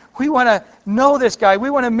 Man, we want to know this guy. We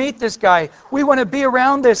want to meet this guy. We want to be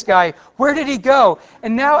around this guy. Where did he go?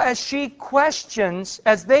 And now as she questions,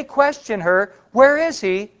 as they question her, where is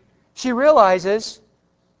he? She realizes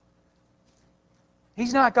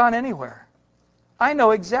he's not gone anywhere. I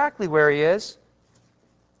know exactly where he is.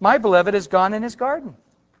 My beloved has gone in his garden.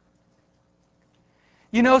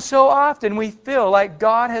 You know, so often we feel like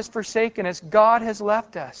God has forsaken us. God has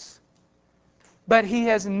left us. But He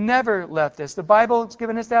has never left us. The Bible has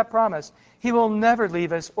given us that promise. He will never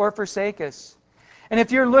leave us or forsake us. And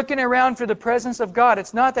if you're looking around for the presence of God,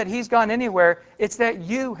 it's not that He's gone anywhere. It's that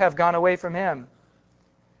you have gone away from Him.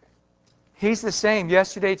 He's the same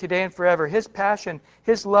yesterday, today, and forever. His passion,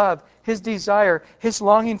 His love, His desire, His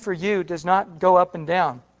longing for you does not go up and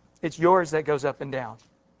down. It's yours that goes up and down.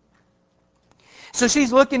 So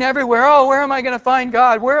she's looking everywhere. Oh, where am I going to find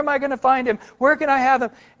God? Where am I going to find Him? Where can I have Him?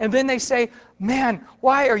 And then they say, man,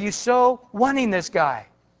 why are you so wanting this guy?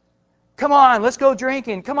 Come on, let's go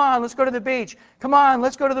drinking. Come on, let's go to the beach. Come on,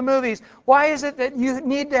 let's go to the movies. Why is it that you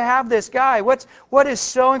need to have this guy? What is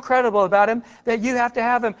so incredible about him that you have to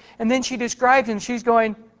have him? And then she describes him. She's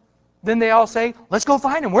going, then they all say, let's go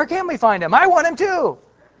find him. Where can we find him? I want him too.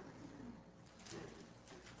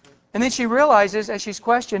 And then she realizes, as she's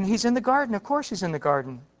questioned, he's in the garden. Of course he's in the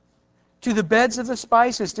garden. To the beds of the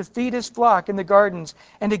spices, to feed his flock in the gardens,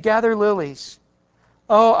 and to gather lilies.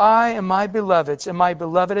 Oh, I am my beloved's, and my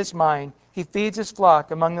beloved is mine. He feeds his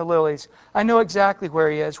flock among the lilies. I know exactly where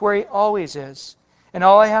he is, where he always is. And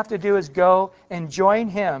all I have to do is go and join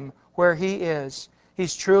him where he is.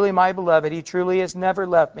 He's truly my beloved. He truly has never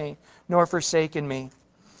left me, nor forsaken me.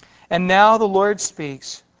 And now the Lord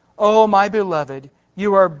speaks. Oh, my beloved,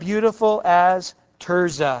 you are beautiful as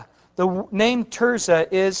Tirzah. The name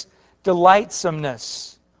Tirzah is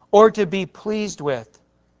delightsomeness, or to be pleased with.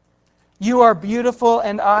 You are beautiful,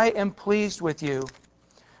 and I am pleased with you.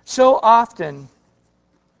 So often,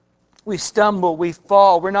 we stumble, we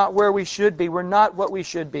fall, we're not where we should be, we're not what we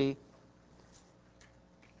should be.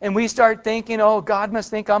 And we start thinking, oh, God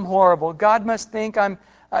must think I'm horrible. God must think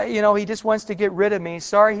He just wants to get rid of me.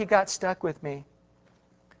 Sorry He got stuck with me.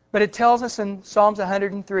 But it tells us in Psalms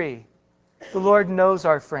 103, the Lord knows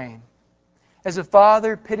our frame. As a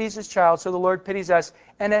father pities his child, so the Lord pities us.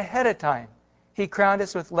 And ahead of time, He crowned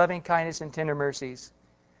us with loving kindness and tender mercies.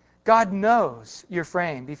 God knows your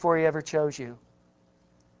frame before He ever chose you.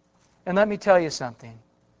 And let me tell you something.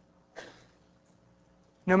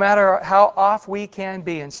 No matter how off we can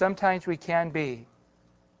be, and sometimes we can be,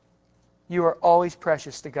 you are always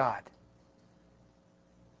precious to God.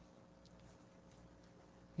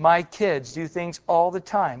 My kids do things all the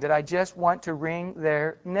time that I just want to wring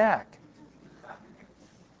their neck.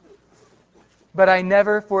 But I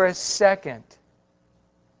never for a second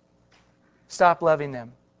stop loving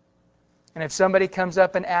them. And if somebody comes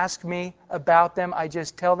up and asks me about them, I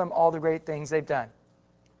just tell them all the great things they've done.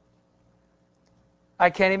 I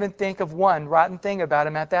can't even think of one rotten thing about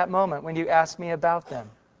them at that moment when you ask me about them.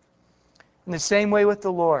 In the same way with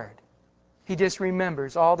the Lord. He just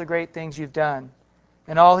remembers all the great things you've done.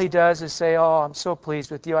 And all He does is say, oh, I'm so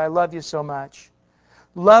pleased with you. I love you so much.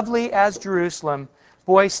 Lovely as Jerusalem.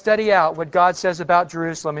 Boy, study out what God says about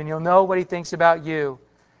Jerusalem, and you'll know what He thinks about you.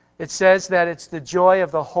 It says that it's the joy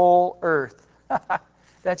of the whole earth.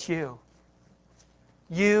 That's you.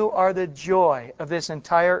 You are the joy of this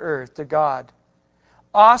entire earth to God.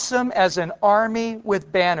 Awesome as an army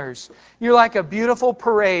with banners. You're like a beautiful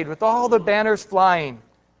parade with all the banners flying.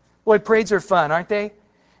 Boy, parades are fun, aren't they?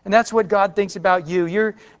 And that's what God thinks about you.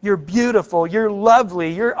 You're beautiful. You're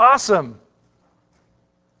lovely. You're awesome.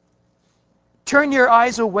 Turn your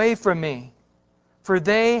eyes away from me, for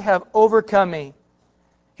they have overcome me.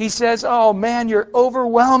 He says, oh man, you're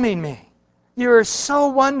overwhelming me. You're so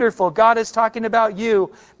wonderful. God is talking about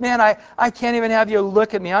you. Man, I can't even have you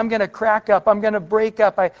look at me. I'm going to crack up. I'm going to break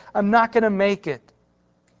up. I'm not going to make it.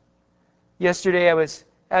 Yesterday I was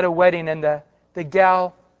at a wedding, and the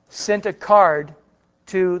gal sent a card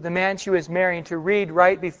to the man she was marrying to read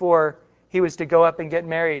right before he was to go up and get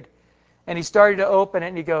married. And he started to open it,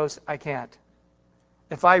 and he goes, I can't.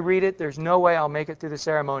 If I read it, there's no way I'll make it through the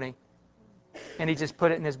ceremony. And he just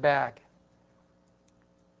put it in his bag.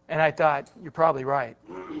 And I thought, you're probably right.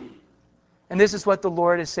 And this is what the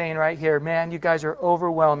Lord is saying right here. Man, you guys are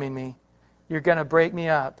overwhelming me. You're going to break me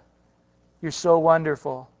up. You're so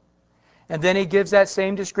wonderful. And then He gives that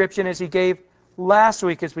same description as He gave last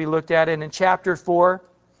week as we looked at it in chapter 4.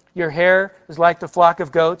 Your hair is like the flock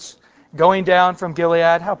of goats going down from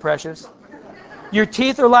Gilead. How precious. Your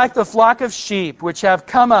teeth are like the flock of sheep which have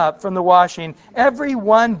come up from the washing. Every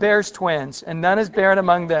one bears twins, and none is barren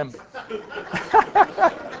among them.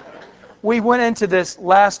 We went into this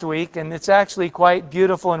last week, and it's actually quite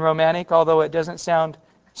beautiful and romantic, although it doesn't sound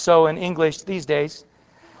so in English these days.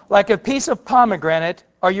 Like a piece of pomegranate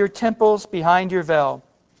are your temples behind your veil.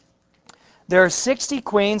 There are 60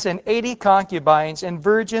 queens and 80 concubines and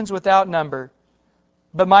virgins without number.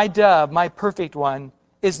 But my dove, my perfect one,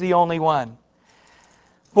 is the only one.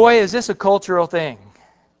 Boy, is this a cultural thing.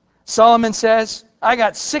 Solomon says, I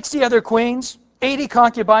got 60 other queens, 80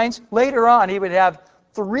 concubines. Later on, he would have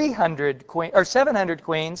 700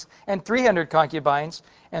 queens and 300 concubines,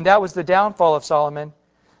 and that was the downfall of Solomon.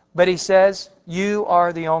 But he says, you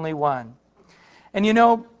are the only one. And you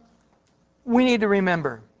know, we need to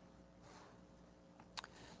remember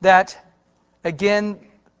that, again,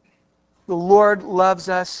 the Lord loves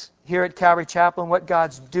us here at Calvary Chapel and what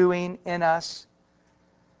God's doing in us.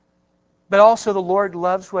 But also the Lord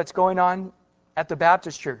loves what's going on at the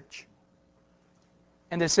Baptist Church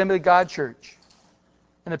and the Assembly of God Church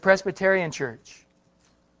and the Presbyterian Church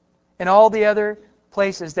and all the other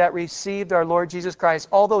places that received our Lord Jesus Christ.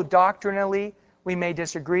 Although doctrinally we may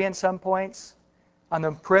disagree in some points, on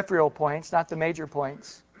the peripheral points, not the major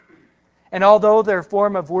points. And although their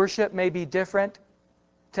form of worship may be different,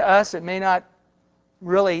 to us it may not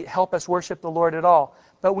really help us worship the Lord at all.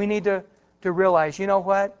 But we need to realize, you know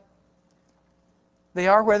what? They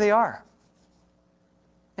are where they are.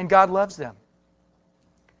 And God loves them.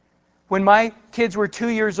 When my kids were 2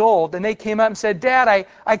 years old and they came up and said, Dad,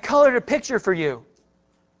 I colored a picture for you.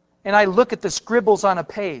 And I look at the scribbles on a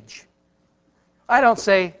page. I don't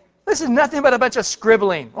say, this is nothing but a bunch of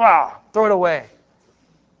scribbling. Wow, throw it away.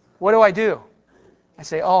 What do? I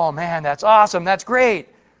say, oh man, that's awesome, that's great.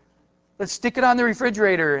 Let's stick it on the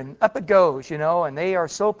refrigerator, and up it goes, and they are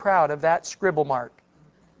so proud of that scribble mark.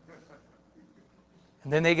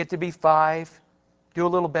 And then they get to be 5, do a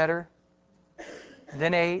little better, and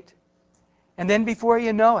then 8. And then before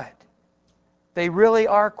you know it, they really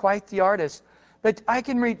are quite the artists. But I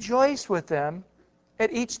can rejoice with them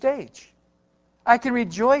at each stage. I can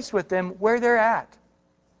rejoice with them where they're at.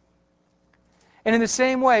 And in the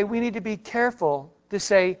same way, we need to be careful to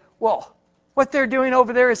say, well, what they're doing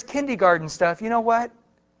over there is kindergarten stuff. You know what?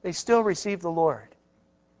 They still receive the Lord.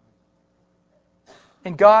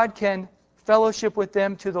 And God can fellowship with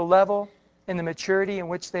them to the level and the maturity in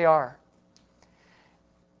which they are.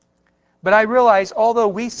 But I realize, although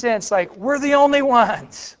we sense like we're the only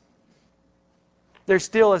ones, there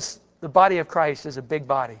still is, the body of Christ is a big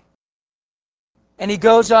body. And he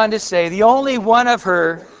goes on to say, the only one of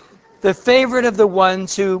her, the favorite of the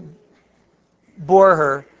ones who bore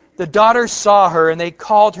her, the daughters saw her, and they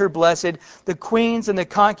called her blessed, the queens and the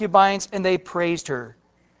concubines, and they praised her.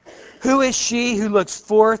 Who is she who looks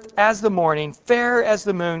forth as the morning, fair as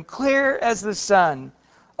the moon, clear as the sun,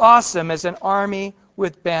 awesome as an army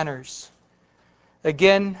with banners?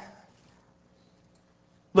 Again,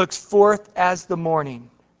 looks forth as the morning,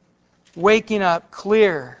 waking up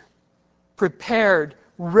clear, prepared,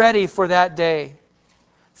 ready for that day.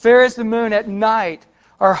 Fair as the moon at night,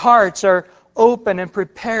 our hearts are open and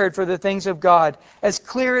prepared for the things of God, as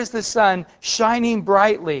clear as the sun, shining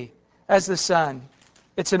brightly as the sun.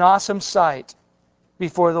 It's an awesome sight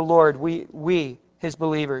before the Lord, we His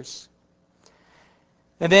believers.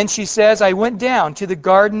 And then she says, I went down to the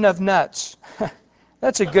garden of nuts.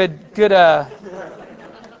 That's a good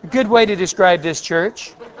way to describe this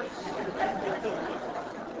church.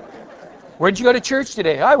 Where'd you go to church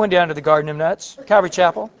today? I went down to the Garden of Nuts, Calvary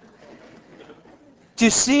Chapel. To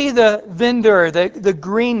see the verdure, the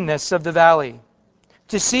greenness of the valley.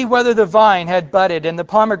 To see whether the vine had budded and the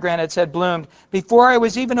pomegranates had bloomed. Before I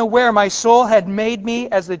was even aware, my soul had made me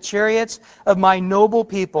as the chariots of my noble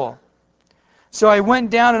people. So I went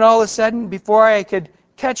down, and all of a sudden, before I could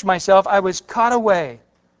catch myself, I was caught away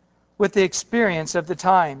with the experience of the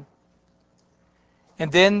time.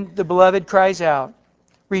 And then the beloved cries out,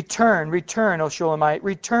 Return, return, O Shulamite,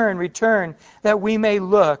 return, return, that we may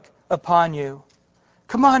look upon you.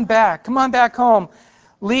 Come on back home.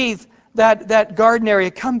 Leave that garden area.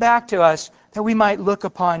 Come back to us that we might look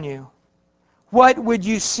upon you. What would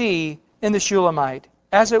you see in the Shulamite?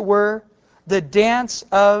 As it were, the dance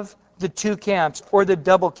of the two camps, or the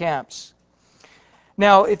double camps.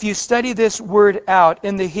 Now, if you study this word out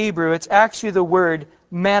in the Hebrew, it's actually the word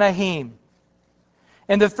Manahim.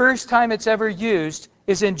 And the first time it's ever used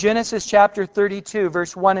is in Genesis chapter 32,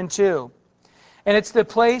 verse 1 and 2. And it's the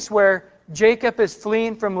place where Jacob is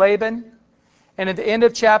fleeing from Laban. And at the end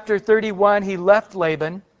of chapter 31, he left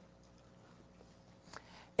Laban.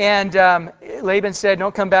 And Laban said,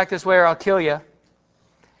 don't come back this way or I'll kill you.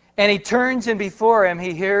 And he turns, and before him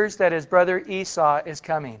he hears that his brother Esau is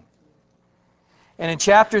coming. And in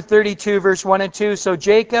chapter 32, verse 1 and 2, so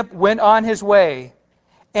Jacob went on his way,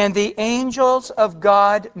 and the angels of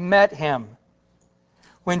God met him.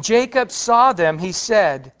 When Jacob saw them, he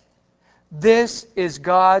said, This is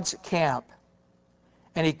God's camp.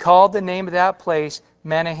 And he called the name of that place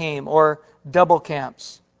Manahim, or double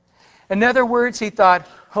camps. In other words, he thought,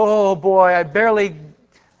 oh boy, I barely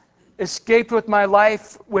escaped with my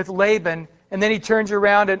life with Laban. And then he turns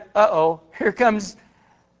around and, here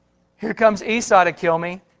comes Esau to kill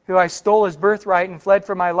me, who I stole his birthright and fled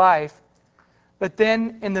for my life. But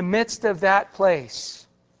then in the midst of that place,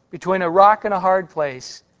 between a rock and a hard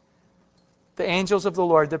place, the angels of the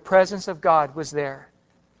Lord, the presence of God was there.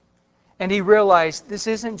 And he realized, this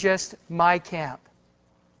isn't just my camp.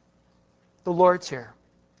 The Lord's here.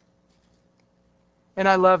 And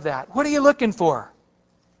I love that. What are you looking for?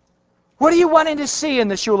 What are you wanting to see in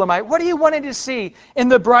the Shulamite? What are you wanting to see in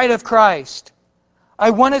the bride of Christ?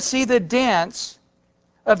 I want to see the dance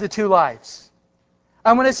of the two lives.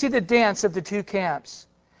 I want to see the dance of the two camps.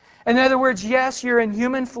 In other words, yes, you're in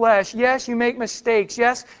human flesh. Yes, you make mistakes.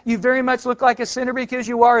 Yes, you very much look like a sinner because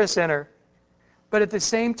you are a sinner. But at the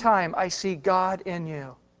same time, I see God in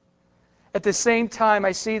you. At the same time,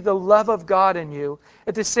 I see the love of God in you.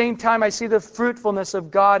 At the same time, I see the fruitfulness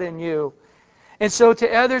of God in you. And so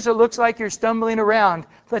to others, it looks like you're stumbling around,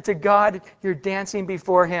 but to God, you're dancing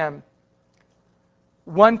before Him.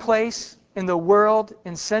 One place in the world,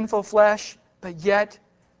 in sinful flesh, but yet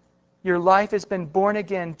your life has been born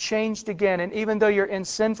again, changed again. And even though you're in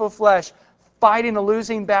sinful flesh, fighting a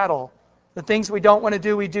losing battle, the things we don't want to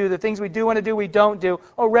do, we do. The things we do want to do, we don't do.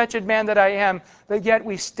 Oh, wretched man that I am. But yet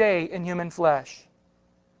we stay in human flesh.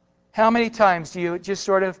 How many times do you just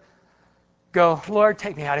sort of go, Lord,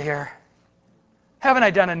 take me out of here. Haven't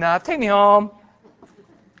I done enough? Take me home.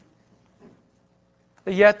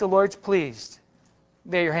 But yet the Lord's pleased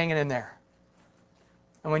that you're hanging in there.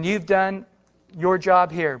 And when you've done your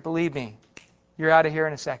job here, believe me, you're out of here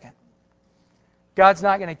in a second. God's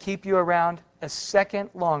not going to keep you around a second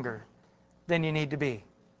longer than you need to be.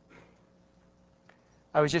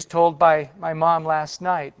 I was just told by my mom last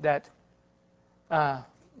night that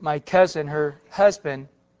my cousin, her husband,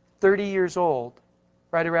 30 years old,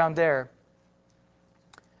 right around there,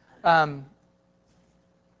 went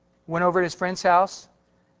over to his friend's house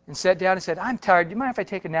and sat down and said, I'm tired. Do you mind if I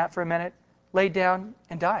take a nap for a minute? Laid down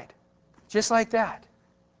and died. Just like that.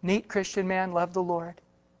 Neat Christian man, loved the Lord.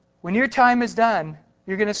 When your time is done,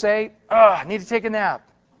 you're going to say, I need to take a nap.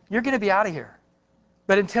 You're going to be out of here.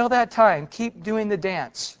 But until that time, keep doing the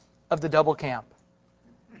dance of the double camp.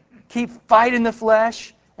 Keep fighting the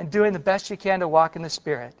flesh and doing the best you can to walk in the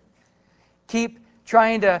Spirit. Keep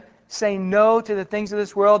trying to say no to the things of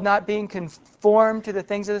this world, not being conformed to the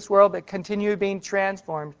things of this world, but continue being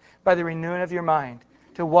transformed by the renewing of your mind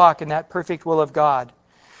to walk in that perfect will of God.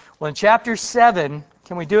 Well, in chapter 7,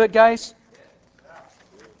 can we do it, guys?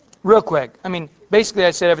 Real quick. I mean, basically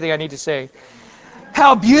I said everything I need to say.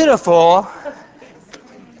 How beautiful,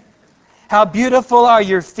 how beautiful are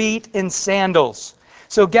your feet in sandals.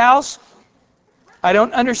 So gals, I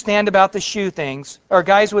don't understand about the shoe things, or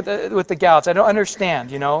guys with the gals. I don't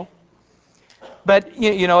understand, But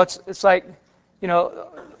it's like,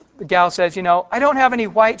 the gal says, I don't have any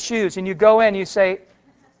white shoes, and you go in, and you say,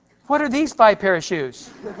 what are these 5 pair of shoes?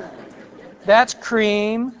 That's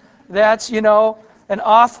cream. That's an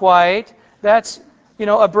off-white. That's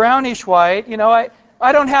a brownish white.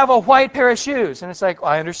 I don't have a white pair of shoes, and it's like,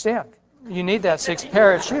 well, I understand. You need that 6th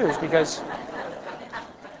pair of shoes because.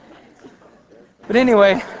 But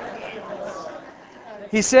anyway.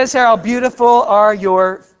 He says, how beautiful are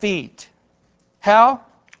your feet. How?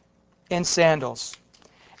 In sandals.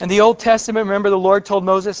 In the Old Testament, remember the Lord told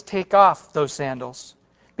Moses, take off those sandals.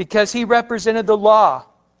 Because he represented the law.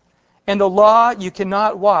 And the law, you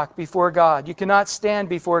cannot walk before God. You cannot stand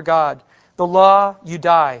before God. The law, you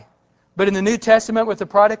die. But in the New Testament with the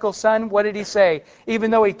prodigal son, what did he say?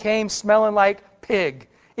 Even though he came smelling like pig,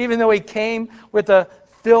 even though he came with a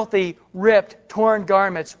filthy, ripped, torn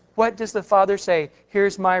garments, what does the Father say?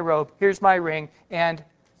 Here's my robe, here's my ring, and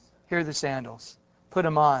here are the sandals. Put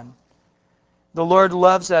them on. The Lord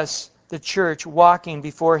loves us, the church, walking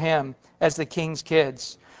before him as the king's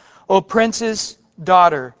kids. O prince's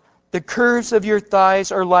daughter, the curves of your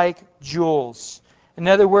thighs are like jewels. In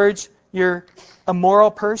other words, you're a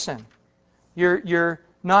moral person. You're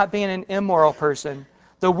not being an immoral person.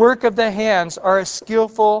 The work of the hands are a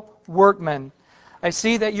skillful workman. I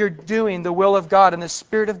see that you're doing the will of God and the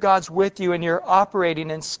Spirit of God's with you and you're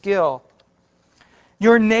operating in skill.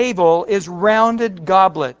 Your navel is rounded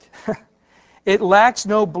goblet. It lacks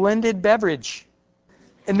no blended beverage.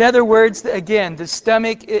 In other words, again, the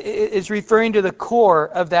stomach is referring to the core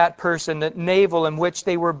of that person, the navel in which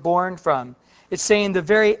they were born from. It's saying the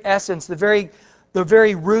very essence, the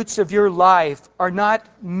very roots of your life are not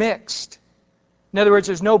mixed. In other words,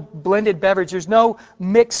 there's no blended beverage. There's no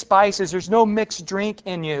mixed spices. There's no mixed drink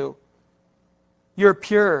in you. You're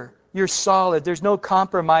pure. You're solid. There's no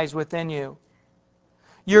compromise within you.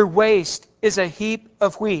 Your waist is a heap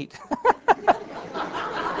of wheat.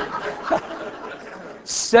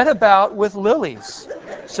 Set about with lilies.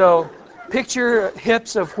 So picture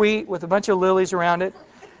hips of wheat with a bunch of lilies around it.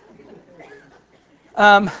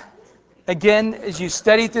 Again, as you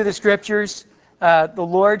study through the Scriptures, the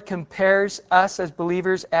Lord compares us as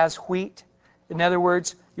believers as wheat. In other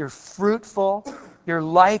words, you're fruitful. Your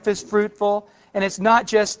life is fruitful. And it's not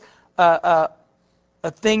just a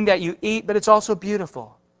thing that you eat, but it's also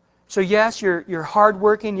beautiful. So yes, you're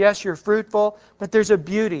hardworking. Yes, you're fruitful. But there's a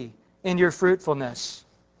beauty in your fruitfulness.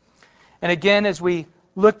 And again, as we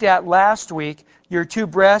looked at last week, your 2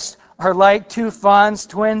 breasts are like 2 fawns,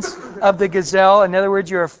 twins of the gazelle. In other words,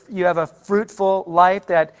 you have a fruitful life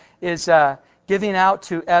that is giving out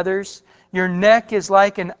to others. Your neck is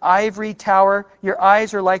like an ivory tower. Your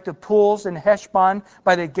eyes are like the pools in Heshbon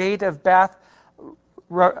by the gate of Bath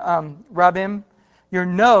Rabbim. Your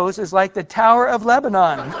nose is like the Tower of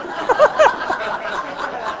Lebanon,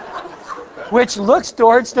 which looks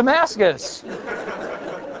towards Damascus.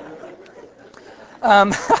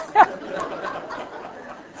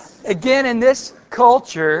 Again, in this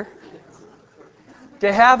culture,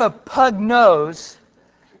 to have a pug nose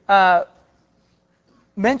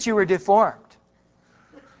meant you were deformed.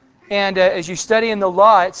 And as you study in the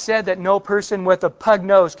law, it said that no person with a pug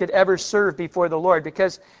nose could ever serve before the Lord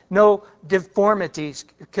because no deformities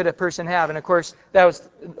could a person have. And of course, that was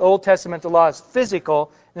the Old Testament, the law is physical,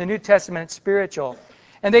 and the New Testament, it's spiritual.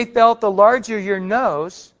 And they felt the larger your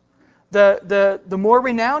nose, the more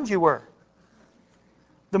renowned you were.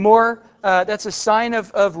 The more, that's a sign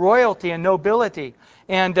of royalty and nobility.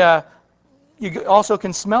 And you also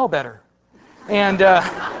can smell better.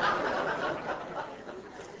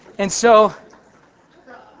 And so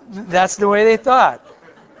that's the way they thought.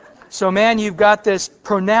 So man, you've got this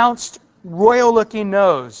pronounced royal-looking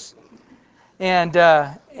nose. And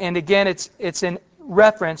again, it's in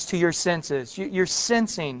reference to your senses. You're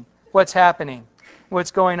sensing what's happening,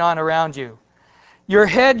 what's going on around you. Your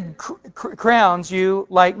head crowns you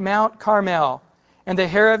like Mount Carmel, and the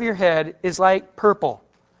hair of your head is like purple.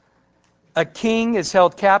 A king is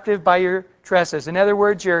held captive by your tresses. In other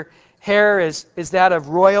words, your hair is that of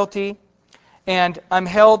royalty, and I'm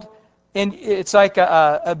held in, it's like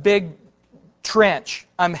a big trench.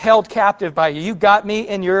 I'm held captive by you. You got me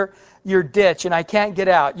in your ditch, and I can't get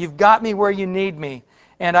out. You've got me where you need me,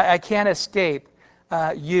 and I can't escape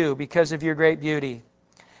you because of your great beauty.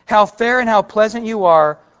 How fair and how pleasant you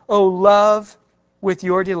are, O love, with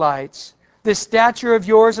your delights. This stature of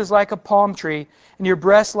yours is like a palm tree, and your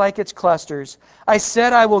breast like its clusters. I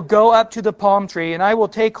said, I will go up to the palm tree, and I will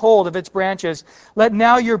take hold of its branches. Let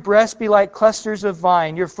now your breast be like clusters of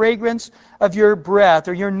vine, your fragrance of your breath,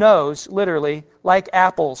 or your nose, literally, like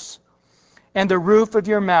apples, and the roof of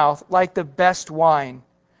your mouth like the best wine.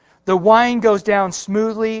 The wine goes down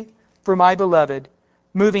smoothly for my beloved,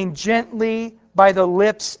 moving gently by the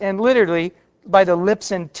lips, and literally by the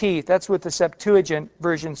lips and teeth. That's what the Septuagint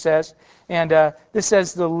version says. And this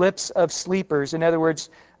says the lips of sleepers. In other words,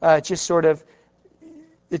 just sort of,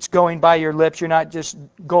 it's going by your lips. You're not just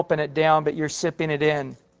gulping it down, but you're sipping it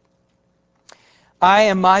in. I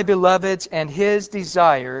am my beloved's, and his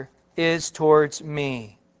desire is towards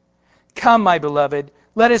me. Come, my beloved,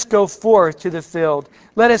 let us go forth to the field.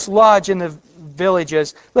 Let us lodge in the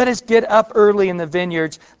villages. Let us get up early in the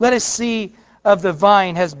vineyards. Let us see of the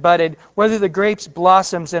vine has budded, whether the grapes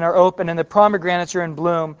blossoms and are open, and the pomegranates are in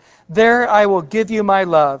bloom. There I will give you my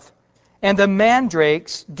love. And the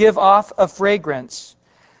mandrakes give off a fragrance.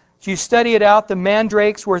 If you study it out, the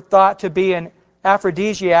mandrakes were thought to be an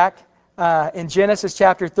aphrodisiac. In Genesis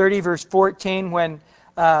chapter 30, verse 14, when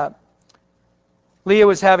Leah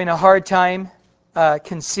was having a hard time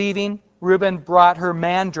conceiving, Reuben brought her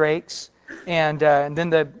mandrakes, and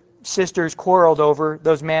then the sisters quarreled over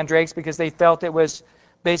those mandrakes because they felt it was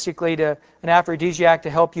basically an aphrodisiac to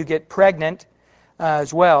help you get pregnant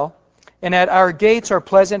as well. And at our gates are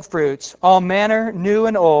pleasant fruits, all manner new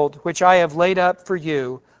and old, which I have laid up for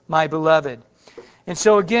you, my beloved. And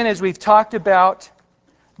so again, as we've talked about,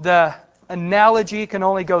 the analogy can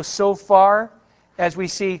only go so far as we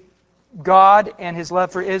see God and his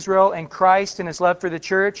love for Israel, and Christ and his love for the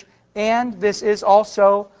church. And this is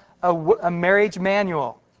also a marriage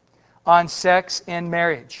manual on sex and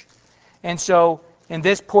marriage. And so in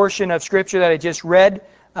this portion of Scripture that I just read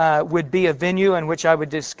would be a venue in which I would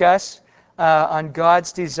discuss on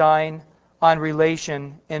God's design on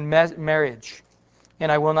relation in marriage.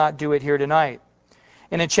 And I will not do it here tonight.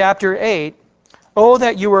 And in chapter 8, oh,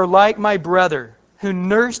 that you were like my brother, who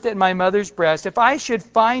nursed at my mother's breast. If I should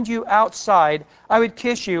find you outside, I would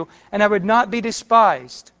kiss you, and I would not be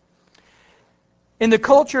despised. In the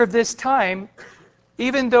culture of this time,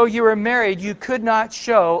 even though you were married, you could not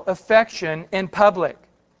show affection in public.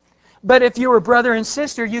 But if you were brother and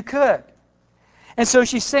sister, you could. And so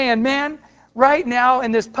she's saying, man, right now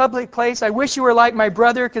in this public place, I wish you were like my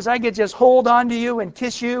brother, because I could just hold on to you and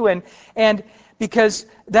kiss you, and because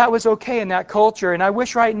that was okay in that culture. And I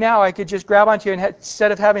wish right now I could just grab onto you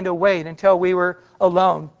instead of having to wait until we were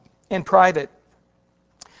alone in private.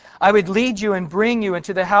 I would lead you and bring you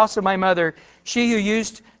into the house of my mother, she who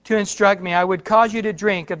used to instruct me. I would cause you to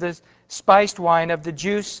drink of the spiced wine, of the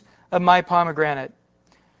juice of my pomegranate.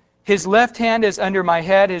 His left hand is under my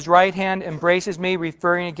head, his right hand embraces me,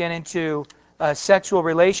 referring again into sexual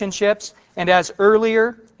relationships. And as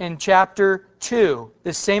earlier in chapter 2,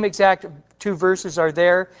 the same exact 2 verses are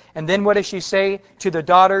there. And then what does she say to the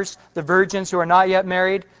daughters, the virgins who are not yet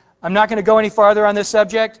married? I'm not going to go any farther on this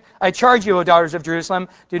subject. I charge you, O daughters of Jerusalem,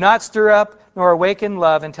 do not stir up nor awaken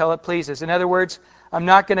love until it pleases. In other words, I'm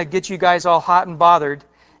not going to get you guys all hot and bothered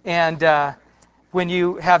and when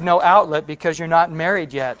you have no outlet because you're not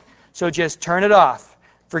married yet. So just turn it off.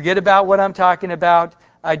 Forget about what I'm talking about.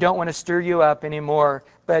 I don't want to stir you up anymore.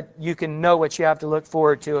 But you can know what you have to look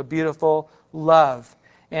forward to, a beautiful love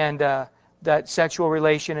and that sexual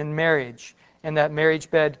relation in marriage and that marriage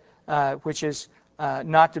bed which is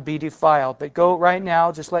not to be defiled. But go right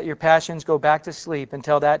now, just let your passions go back to sleep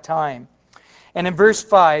until that time. And in verse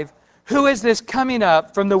 5, who is this coming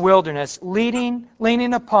up from the wilderness, leaning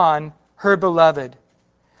upon her beloved?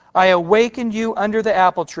 I awakened you under the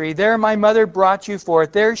apple tree. There my mother brought you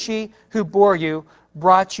forth. There she who bore you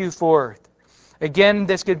brought you forth. Again,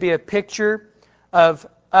 this could be a picture of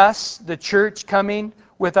us, the church, coming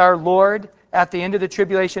with our Lord at the end of the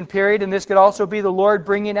tribulation period. And this could also be the Lord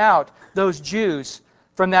bringing out those Jews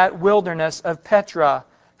from that wilderness of Petra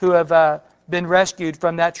who have been rescued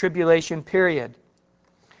from that tribulation period.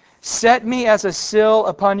 Set me as a seal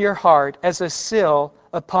upon your heart, as a seal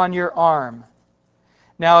upon your arm.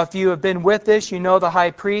 Now, if you have been with this, you know the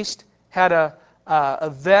high priest had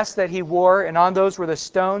a vest that he wore, and on those were the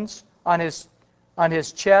stones on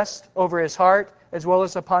his chest, over his heart, as well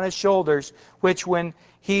as upon his shoulders, which when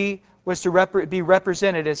he was to be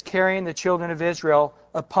represented as carrying the children of Israel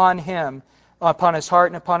upon him, upon his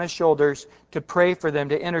heart and upon his shoulders, to pray for them,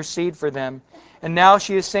 to intercede for them. And now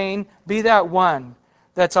she is saying, be that one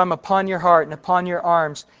that's upon your heart and upon your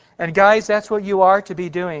arms. And guys, that's what you are to be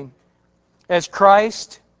doing. As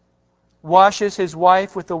Christ washes his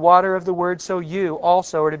wife with the water of the Word, so you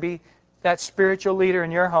also are to be that spiritual leader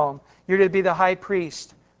in your home. You're to be the high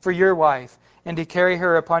priest for your wife and to carry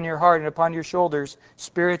her upon your heart and upon your shoulders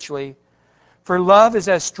spiritually. For love is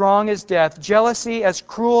as strong as death, jealousy as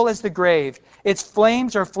cruel as the grave. Its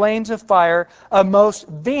flames are flames of fire, a most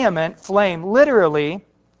vehement flame. Literally,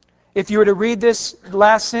 if you were to read this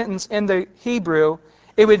last sentence in the Hebrew,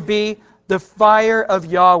 it would be the fire of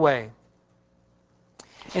Yahweh.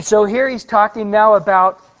 And so here he's talking now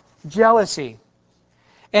about jealousy.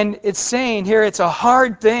 And it's saying here it's a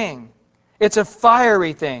hard thing. It's a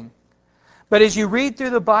fiery thing. But as you read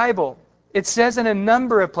through the Bible, it says in a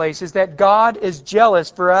number of places that God is jealous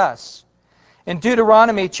for us. In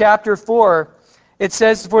Deuteronomy chapter 4, it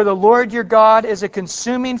says, "For the Lord your God is a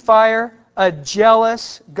consuming fire, a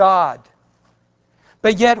jealous God."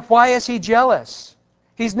 But yet, why is He jealous?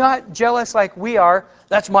 He's not jealous like we are.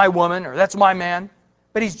 That's my woman or that's my man.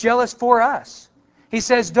 But He's jealous for us. He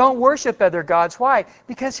says, don't worship other gods. Why?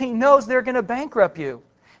 Because He knows they're going to bankrupt you.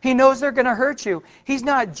 He knows they're going to hurt you. He's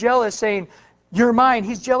not jealous saying, you're mine.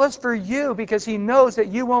 He's jealous for you because He knows that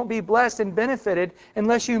you won't be blessed and benefited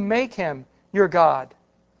unless you make Him your God.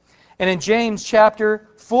 And in James chapter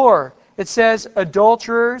 4, it says,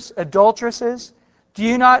 adulterers, adulteresses, do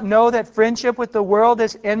you not know that friendship with the world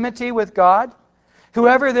is enmity with God?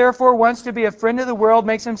 Whoever therefore wants to be a friend of the world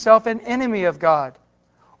makes himself an enemy of God.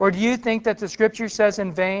 Or do you think that the Scripture says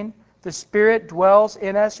in vain, the Spirit dwells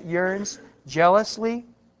in us, yearns jealously?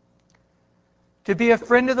 To be a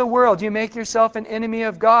friend of the world, you make yourself an enemy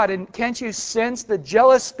of God. And can't you sense the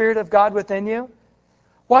jealous Spirit of God within you?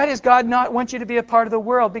 Why does God not want you to be a part of the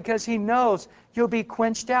world? Because He knows you'll be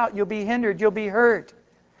quenched out, you'll be hindered, you'll be hurt.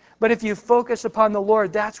 But if you focus upon the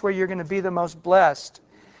Lord, that's where you're going to be the most blessed.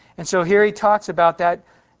 And so here he talks about that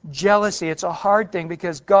jealousy. It's a hard thing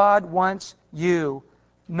because God wants you,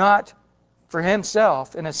 not for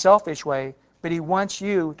Himself in a selfish way, but He wants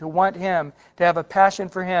you to want Him, to have a passion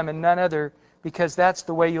for Him and none other, because that's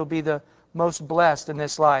the way you'll be the most blessed in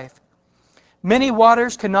this life. Many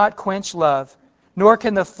waters cannot quench love, nor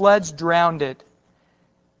can the floods drown it.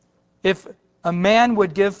 If a man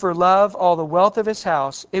would give for love all the wealth of his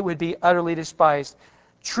house, it would be utterly despised.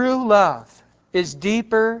 True love is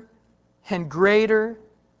deeper and greater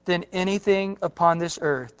than anything upon this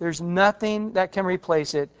earth. There's nothing that can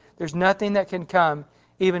replace it. There's nothing that can come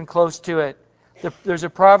even close to it. There's a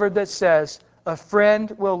proverb that says, a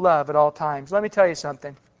friend will love at all times. Let me tell you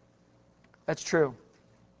something. That's true.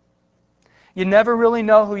 You never really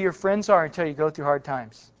know who your friends are until you go through hard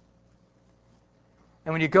times.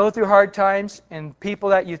 And when you go through hard times and people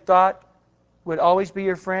that you thought would always be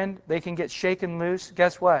your friend, they can get shaken loose.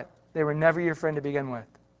 Guess what? They were never your friend to begin with.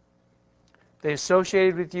 They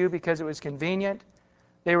associated with you because it was convenient.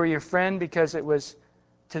 They were your friend because it was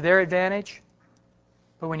to their advantage.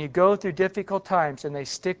 But when you go through difficult times and they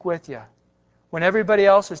stick with you, when everybody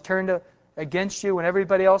else has turned against you, when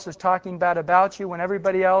everybody else is talking bad about you, when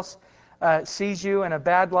everybody else sees you in a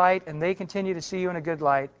bad light and they continue to see you in a good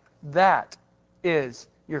light, that is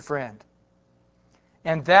your friend.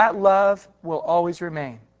 And that love will always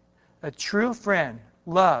remain. A true friend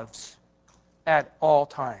loves at all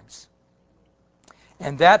times.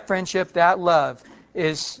 And that friendship, that love,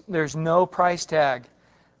 there's no price tag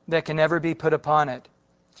that can ever be put upon it.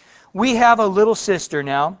 We have a little sister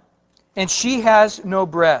now, and she has no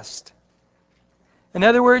breast. In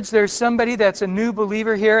other words, there's somebody that's a new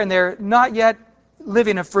believer here, and they're not yet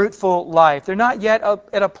living a fruitful life. They're not yet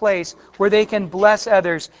at a place where they can bless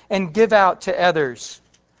others and give out to others.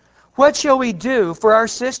 What shall we do for our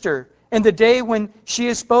sister in the day when she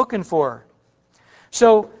is spoken for?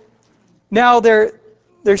 So now they're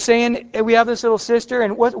saying, we have this little sister,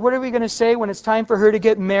 and what are we going to say when it's time for her to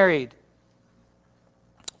get married?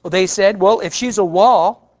 Well, they said, well, if she's a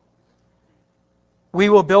wall, we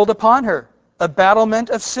will build upon her a battlement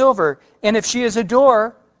of silver. And if she is a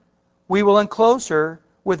door, we will enclose her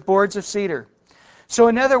with boards of cedar. So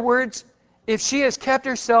in other words, if she has kept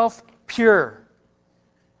herself pure,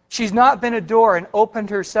 she's not been a door and opened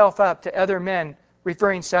herself up to other men,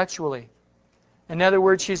 referring sexually. In other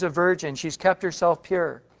words, she's a virgin. She's kept herself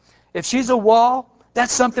pure. If she's a wall,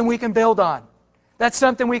 that's something we can build on. That's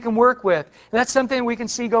something we can work with. That's something we can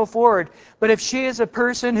see go forward. But if she is a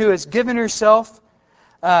person who has given herself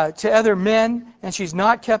to other men and she's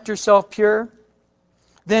not kept herself pure,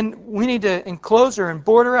 then we need to enclose her and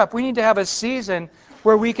board her up. We need to have a season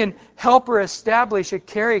where we can help her establish a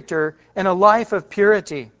character and a life of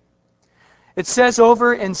purity. It says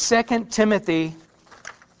over in 2 Timothy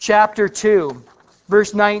chapter 2,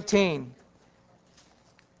 verse 19.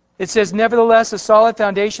 It says, nevertheless, a solid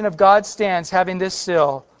foundation of God stands, having this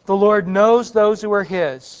seal. The Lord knows those who are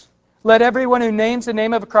His. Let everyone who names the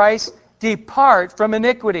name of Christ depart from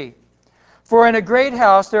iniquity. For in a great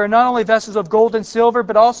house there are not only vessels of gold and silver,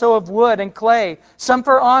 but also of wood and clay, some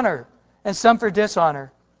for honor and some for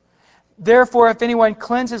dishonor. Therefore, if anyone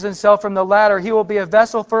cleanses himself from the latter, he will be a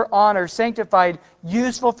vessel for honor, sanctified,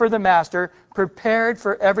 useful for the master, prepared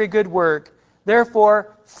for every good work.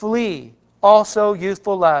 Therefore, flee also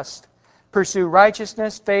youthful lust. Pursue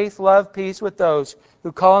righteousness, faith, love, peace with those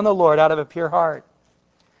who call on the Lord out of a pure heart.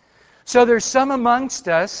 So there's some amongst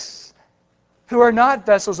us who are not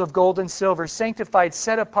vessels of gold and silver, sanctified,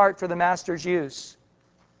 set apart for the master's use.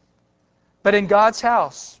 But in God's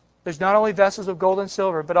house, there's not only vessels of gold and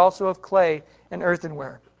silver, but also of clay and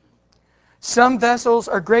earthenware. Some vessels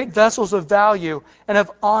are great vessels of value and of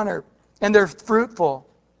honor, and they're fruitful.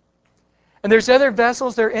 And there's other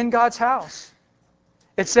vessels that are in God's house.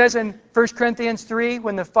 It says in 1 Corinthians 3,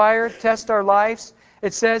 when the fire tests our lives,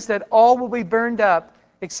 it says that all will be burned up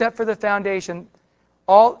except for the foundation.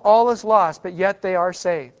 All is lost, but yet they are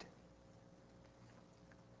saved.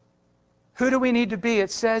 Who do we need to be?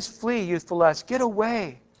 It says, flee youthful lust. Get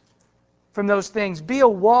away from those things. Be a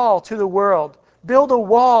wall to the world. Build a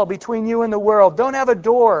wall between you and the world. Don't have a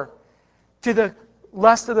door to the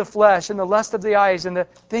lust of the flesh and the lust of the eyes and the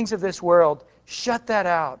things of this world. Shut that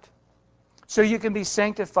out so you can be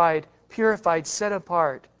sanctified, purified, set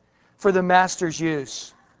apart for the master's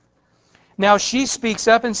use. Now she speaks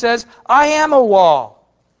up and says, I am a wall,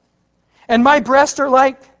 and my breasts are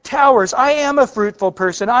like towers. I am a fruitful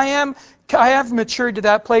person. I have matured to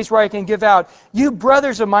that place where I can give out. You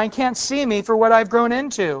brothers of mine can't see me for what I've grown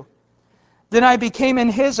into. Then I became in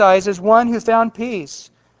his eyes as one who found peace.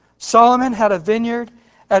 Solomon had a vineyard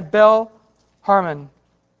at Bel Harmon.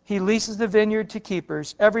 He leases the vineyard to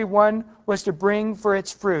keepers. Every one was to bring for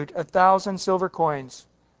its fruit 1,000 silver coins.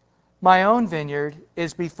 My own vineyard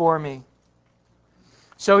is before me.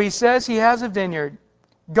 So he says he has a vineyard.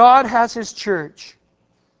 God has his church.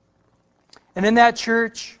 And in that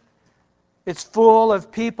church, it's full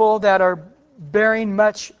of people that are bearing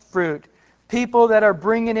much fruit. People that are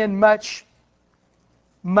bringing in much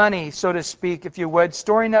money, so to speak, if you would,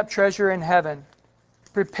 storing up treasure in heaven,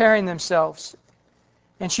 preparing themselves.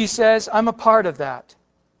 And she says, I'm a part of that.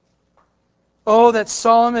 Oh, that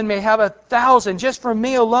Solomon may have 1,000 just for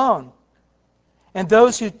me alone. And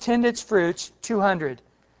those who tend its fruits, 200.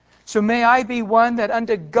 So may I be one that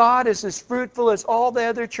unto God is as fruitful as all the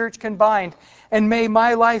other church combined. And may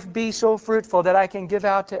my life be so fruitful that I can give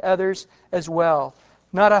out to others as well.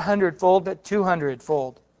 Not 100-fold, but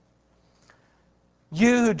 200-fold.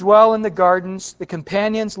 You who dwell in the gardens, the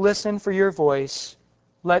companions listen for your voice.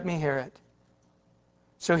 Let me hear it.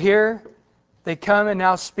 So here they come and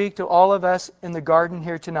now speak to all of us in the garden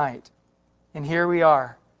here tonight. And here we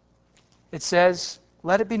are. It says,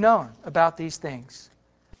 let it be known about these things.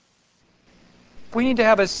 We need to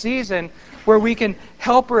have a season where we can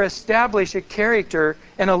help her establish a character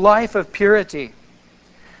and a life of purity.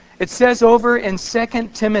 It says over in 2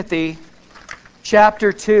 Timothy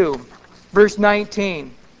chapter 2, verse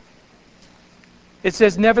 19. It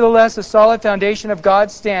says, nevertheless, the solid foundation of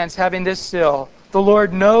God stands, having this seal. The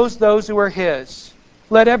Lord knows those who are his.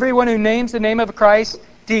 Let everyone who names the name of Christ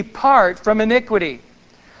depart from iniquity.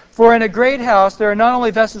 For in a great house there are not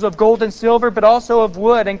only vessels of gold and silver, but also of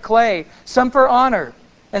wood and clay, some for honor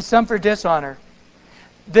and some for dishonor.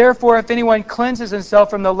 Therefore, if anyone cleanses himself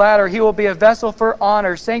from the latter, he will be a vessel for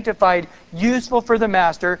honor, sanctified, useful for the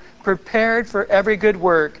master, prepared for every good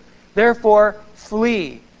work. Therefore,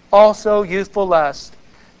 flee also youthful lust.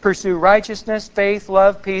 Pursue righteousness, faith,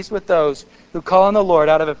 love, peace with those who call on the Lord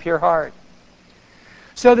out of a pure heart.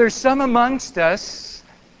 So there's some amongst us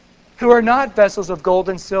who are not vessels of gold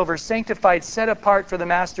and silver, sanctified, set apart for the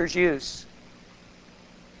master's use.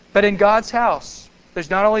 But in God's house, there's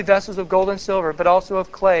not only vessels of gold and silver, but also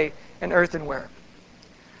of clay and earthenware.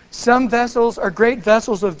 Some vessels are great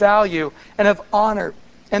vessels of value and of honor,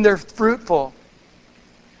 and they're fruitful.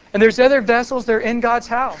 And there's other vessels that are in God's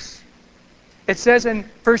house. It says in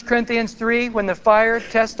 1 Corinthians 3, when the fire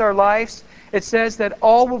tests our lives, it says that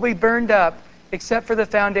all will be burned up except for the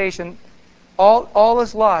foundation. All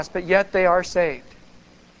is lost, but yet they are saved.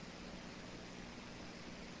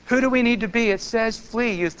 Who do we need to be? It says,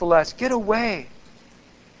 flee youthful lust. Get away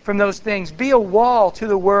from those things. Be a wall to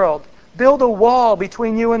the world. Build a wall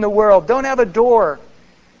between you and the world. Don't have a door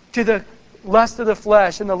to the lust of the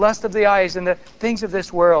flesh and the lust of the eyes and the things of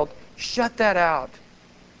this world. Shut that out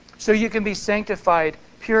so you can be sanctified,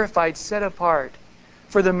 purified, set apart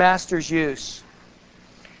for the master's use.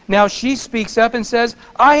 Now she speaks up and says,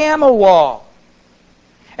 I am a wall,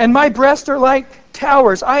 And my breasts are like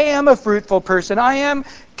towers. I am a fruitful person. I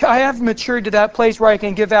have matured to that place where I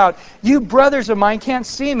can give out. You brothers of mine can't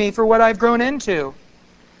see me for what I've grown into.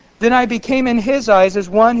 Then I became in his eyes as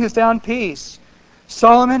one who found peace.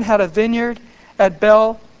 Solomon had a vineyard at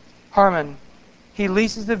Bel Harmon. He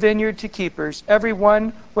leases the vineyard to keepers. Every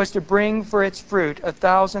one was to bring for its fruit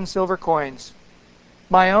 1,000 silver coins.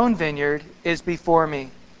 My own vineyard is before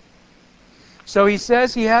me. So he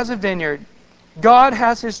says he has a vineyard. God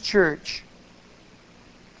has his church.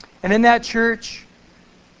 And in that church,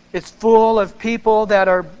 it's full of people that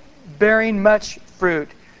are bearing much fruit.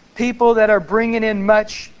 People that are bringing in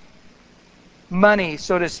much money,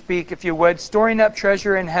 so to speak, if you would, storing up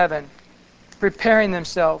treasure in heaven, preparing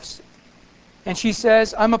themselves. And she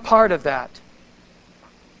says, I'm a part of that.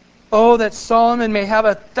 Oh, that Solomon may have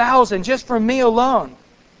 1,000 just for me alone.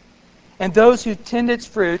 And those who tend its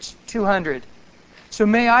fruits, 200. So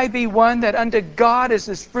may I be one that unto God is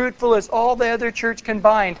as fruitful as all the other church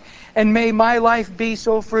combined. And may my life be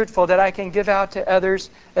so fruitful that I can give out to others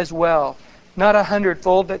as well. Not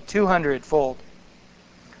 100-fold, but 200-fold.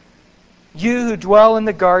 You who dwell in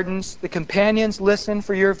the gardens, the companions listen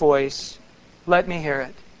for your voice. Let me hear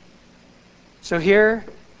it. So here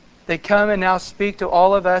they come and now speak to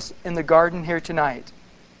all of us in the garden here tonight.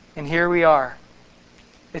 And here we are.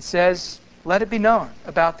 It says, let it be known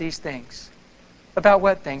about these things. About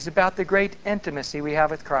what things? About the great intimacy we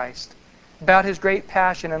have with Christ. About his great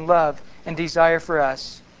passion and love and desire for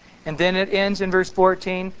us. And then it ends in verse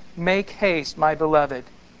 14, make haste, my beloved.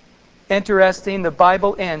 Interesting, the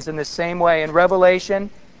Bible ends in the same way. In Revelation,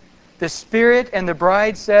 the Spirit and the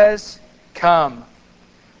bride says, come.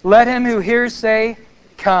 Let him who hears say,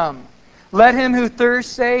 come. Let him who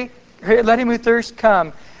thirsts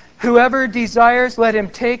come. Whoever desires, let him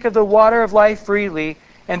take of the water of life freely.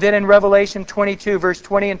 And then in Revelation 22, verse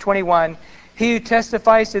 20 and 21, he who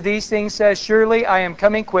testifies to these things says, surely I am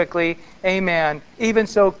coming quickly. Amen. Even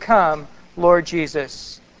so, come, Lord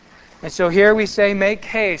Jesus. And so here we say, make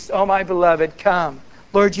haste, O my beloved, come.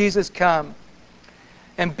 Lord Jesus, come.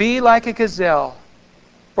 And be like a gazelle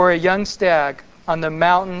or a young stag on the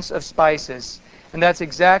mountains of spices. And that's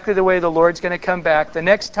exactly the way the Lord's going to come back. The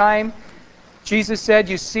next time Jesus said,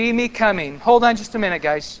 you see me coming. Hold on just a minute,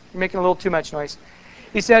 guys. You're making a little too much noise.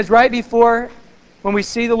 He says right before, when we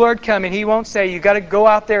see the Lord coming, he won't say, you've got to go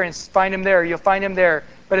out there and find him there. You'll find him there.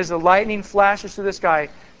 But as the lightning flashes through the sky,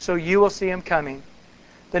 so you will see him coming.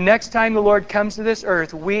 The next time the Lord comes to this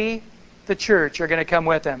earth, we, the church, are going to come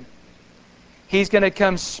with him. He's going to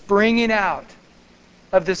come springing out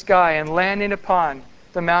of the sky and landing upon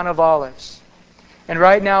the Mount of Olives. And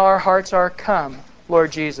right now our hearts are, come,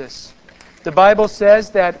 Lord Jesus. The Bible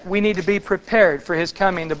says that we need to be prepared for his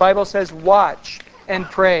coming. The Bible says, watch and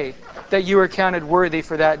pray that you are counted worthy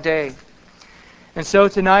for that day. And so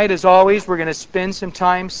tonight, as always, we're going to spend some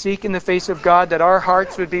time seeking the face of God, that our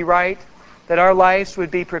hearts would be right, that our lives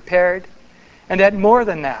would be prepared, and that more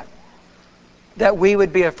than that, that we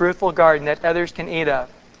would be a fruitful garden that others can eat of,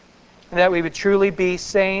 and that we would truly be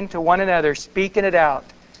saying to one another, speaking it out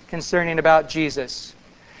concerning about Jesus.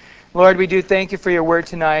 Lord, we do thank you for your word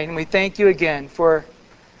tonight, and we thank you again for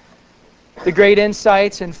the great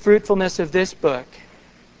insights and fruitfulness of this book.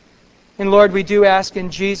 And Lord, we do ask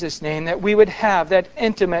in Jesus' name that we would have that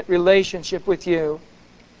intimate relationship with you.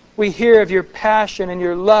 We hear of your passion and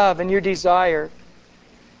your love and your desire.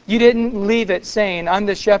 You didn't leave it saying, I'm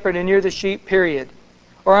the shepherd and you're the sheep, period.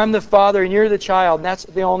 Or I'm the father and you're the child. And that's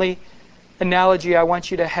the only analogy I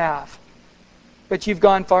want you to have. But you've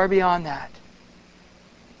gone far beyond that.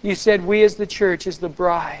 You said we as the church is the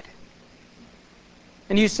bride.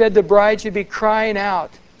 And you said the bride should be crying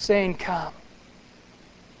out, saying, come.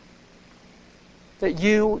 That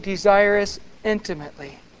you desire us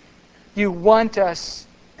intimately. You want us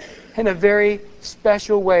in a very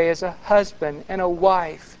special way as a husband and a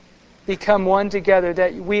wife become one together,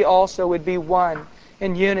 that we also would be one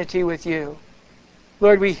in unity with you.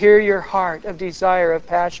 Lord, we hear your heart of desire, of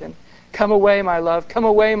passion. Come away, my love. Come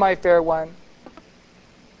away, my fair one.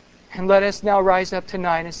 And let us now rise up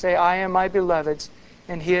tonight and say, I am my beloved's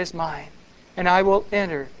and he is mine. And I will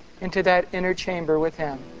enter into that inner chamber with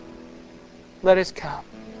him. Let us come.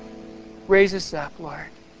 Raise us up, Lord,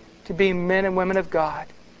 to be men and women of God.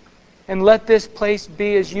 And let this place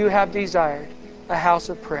be, as you have desired, a house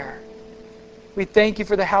of prayer. We thank you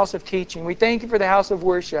for the house of teaching. We thank you for the house of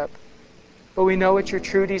worship. But we know what your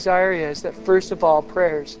true desire is, that first of all,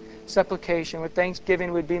 prayers, supplication with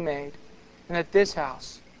thanksgiving would be made. And that this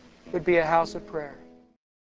house would be a house of prayer.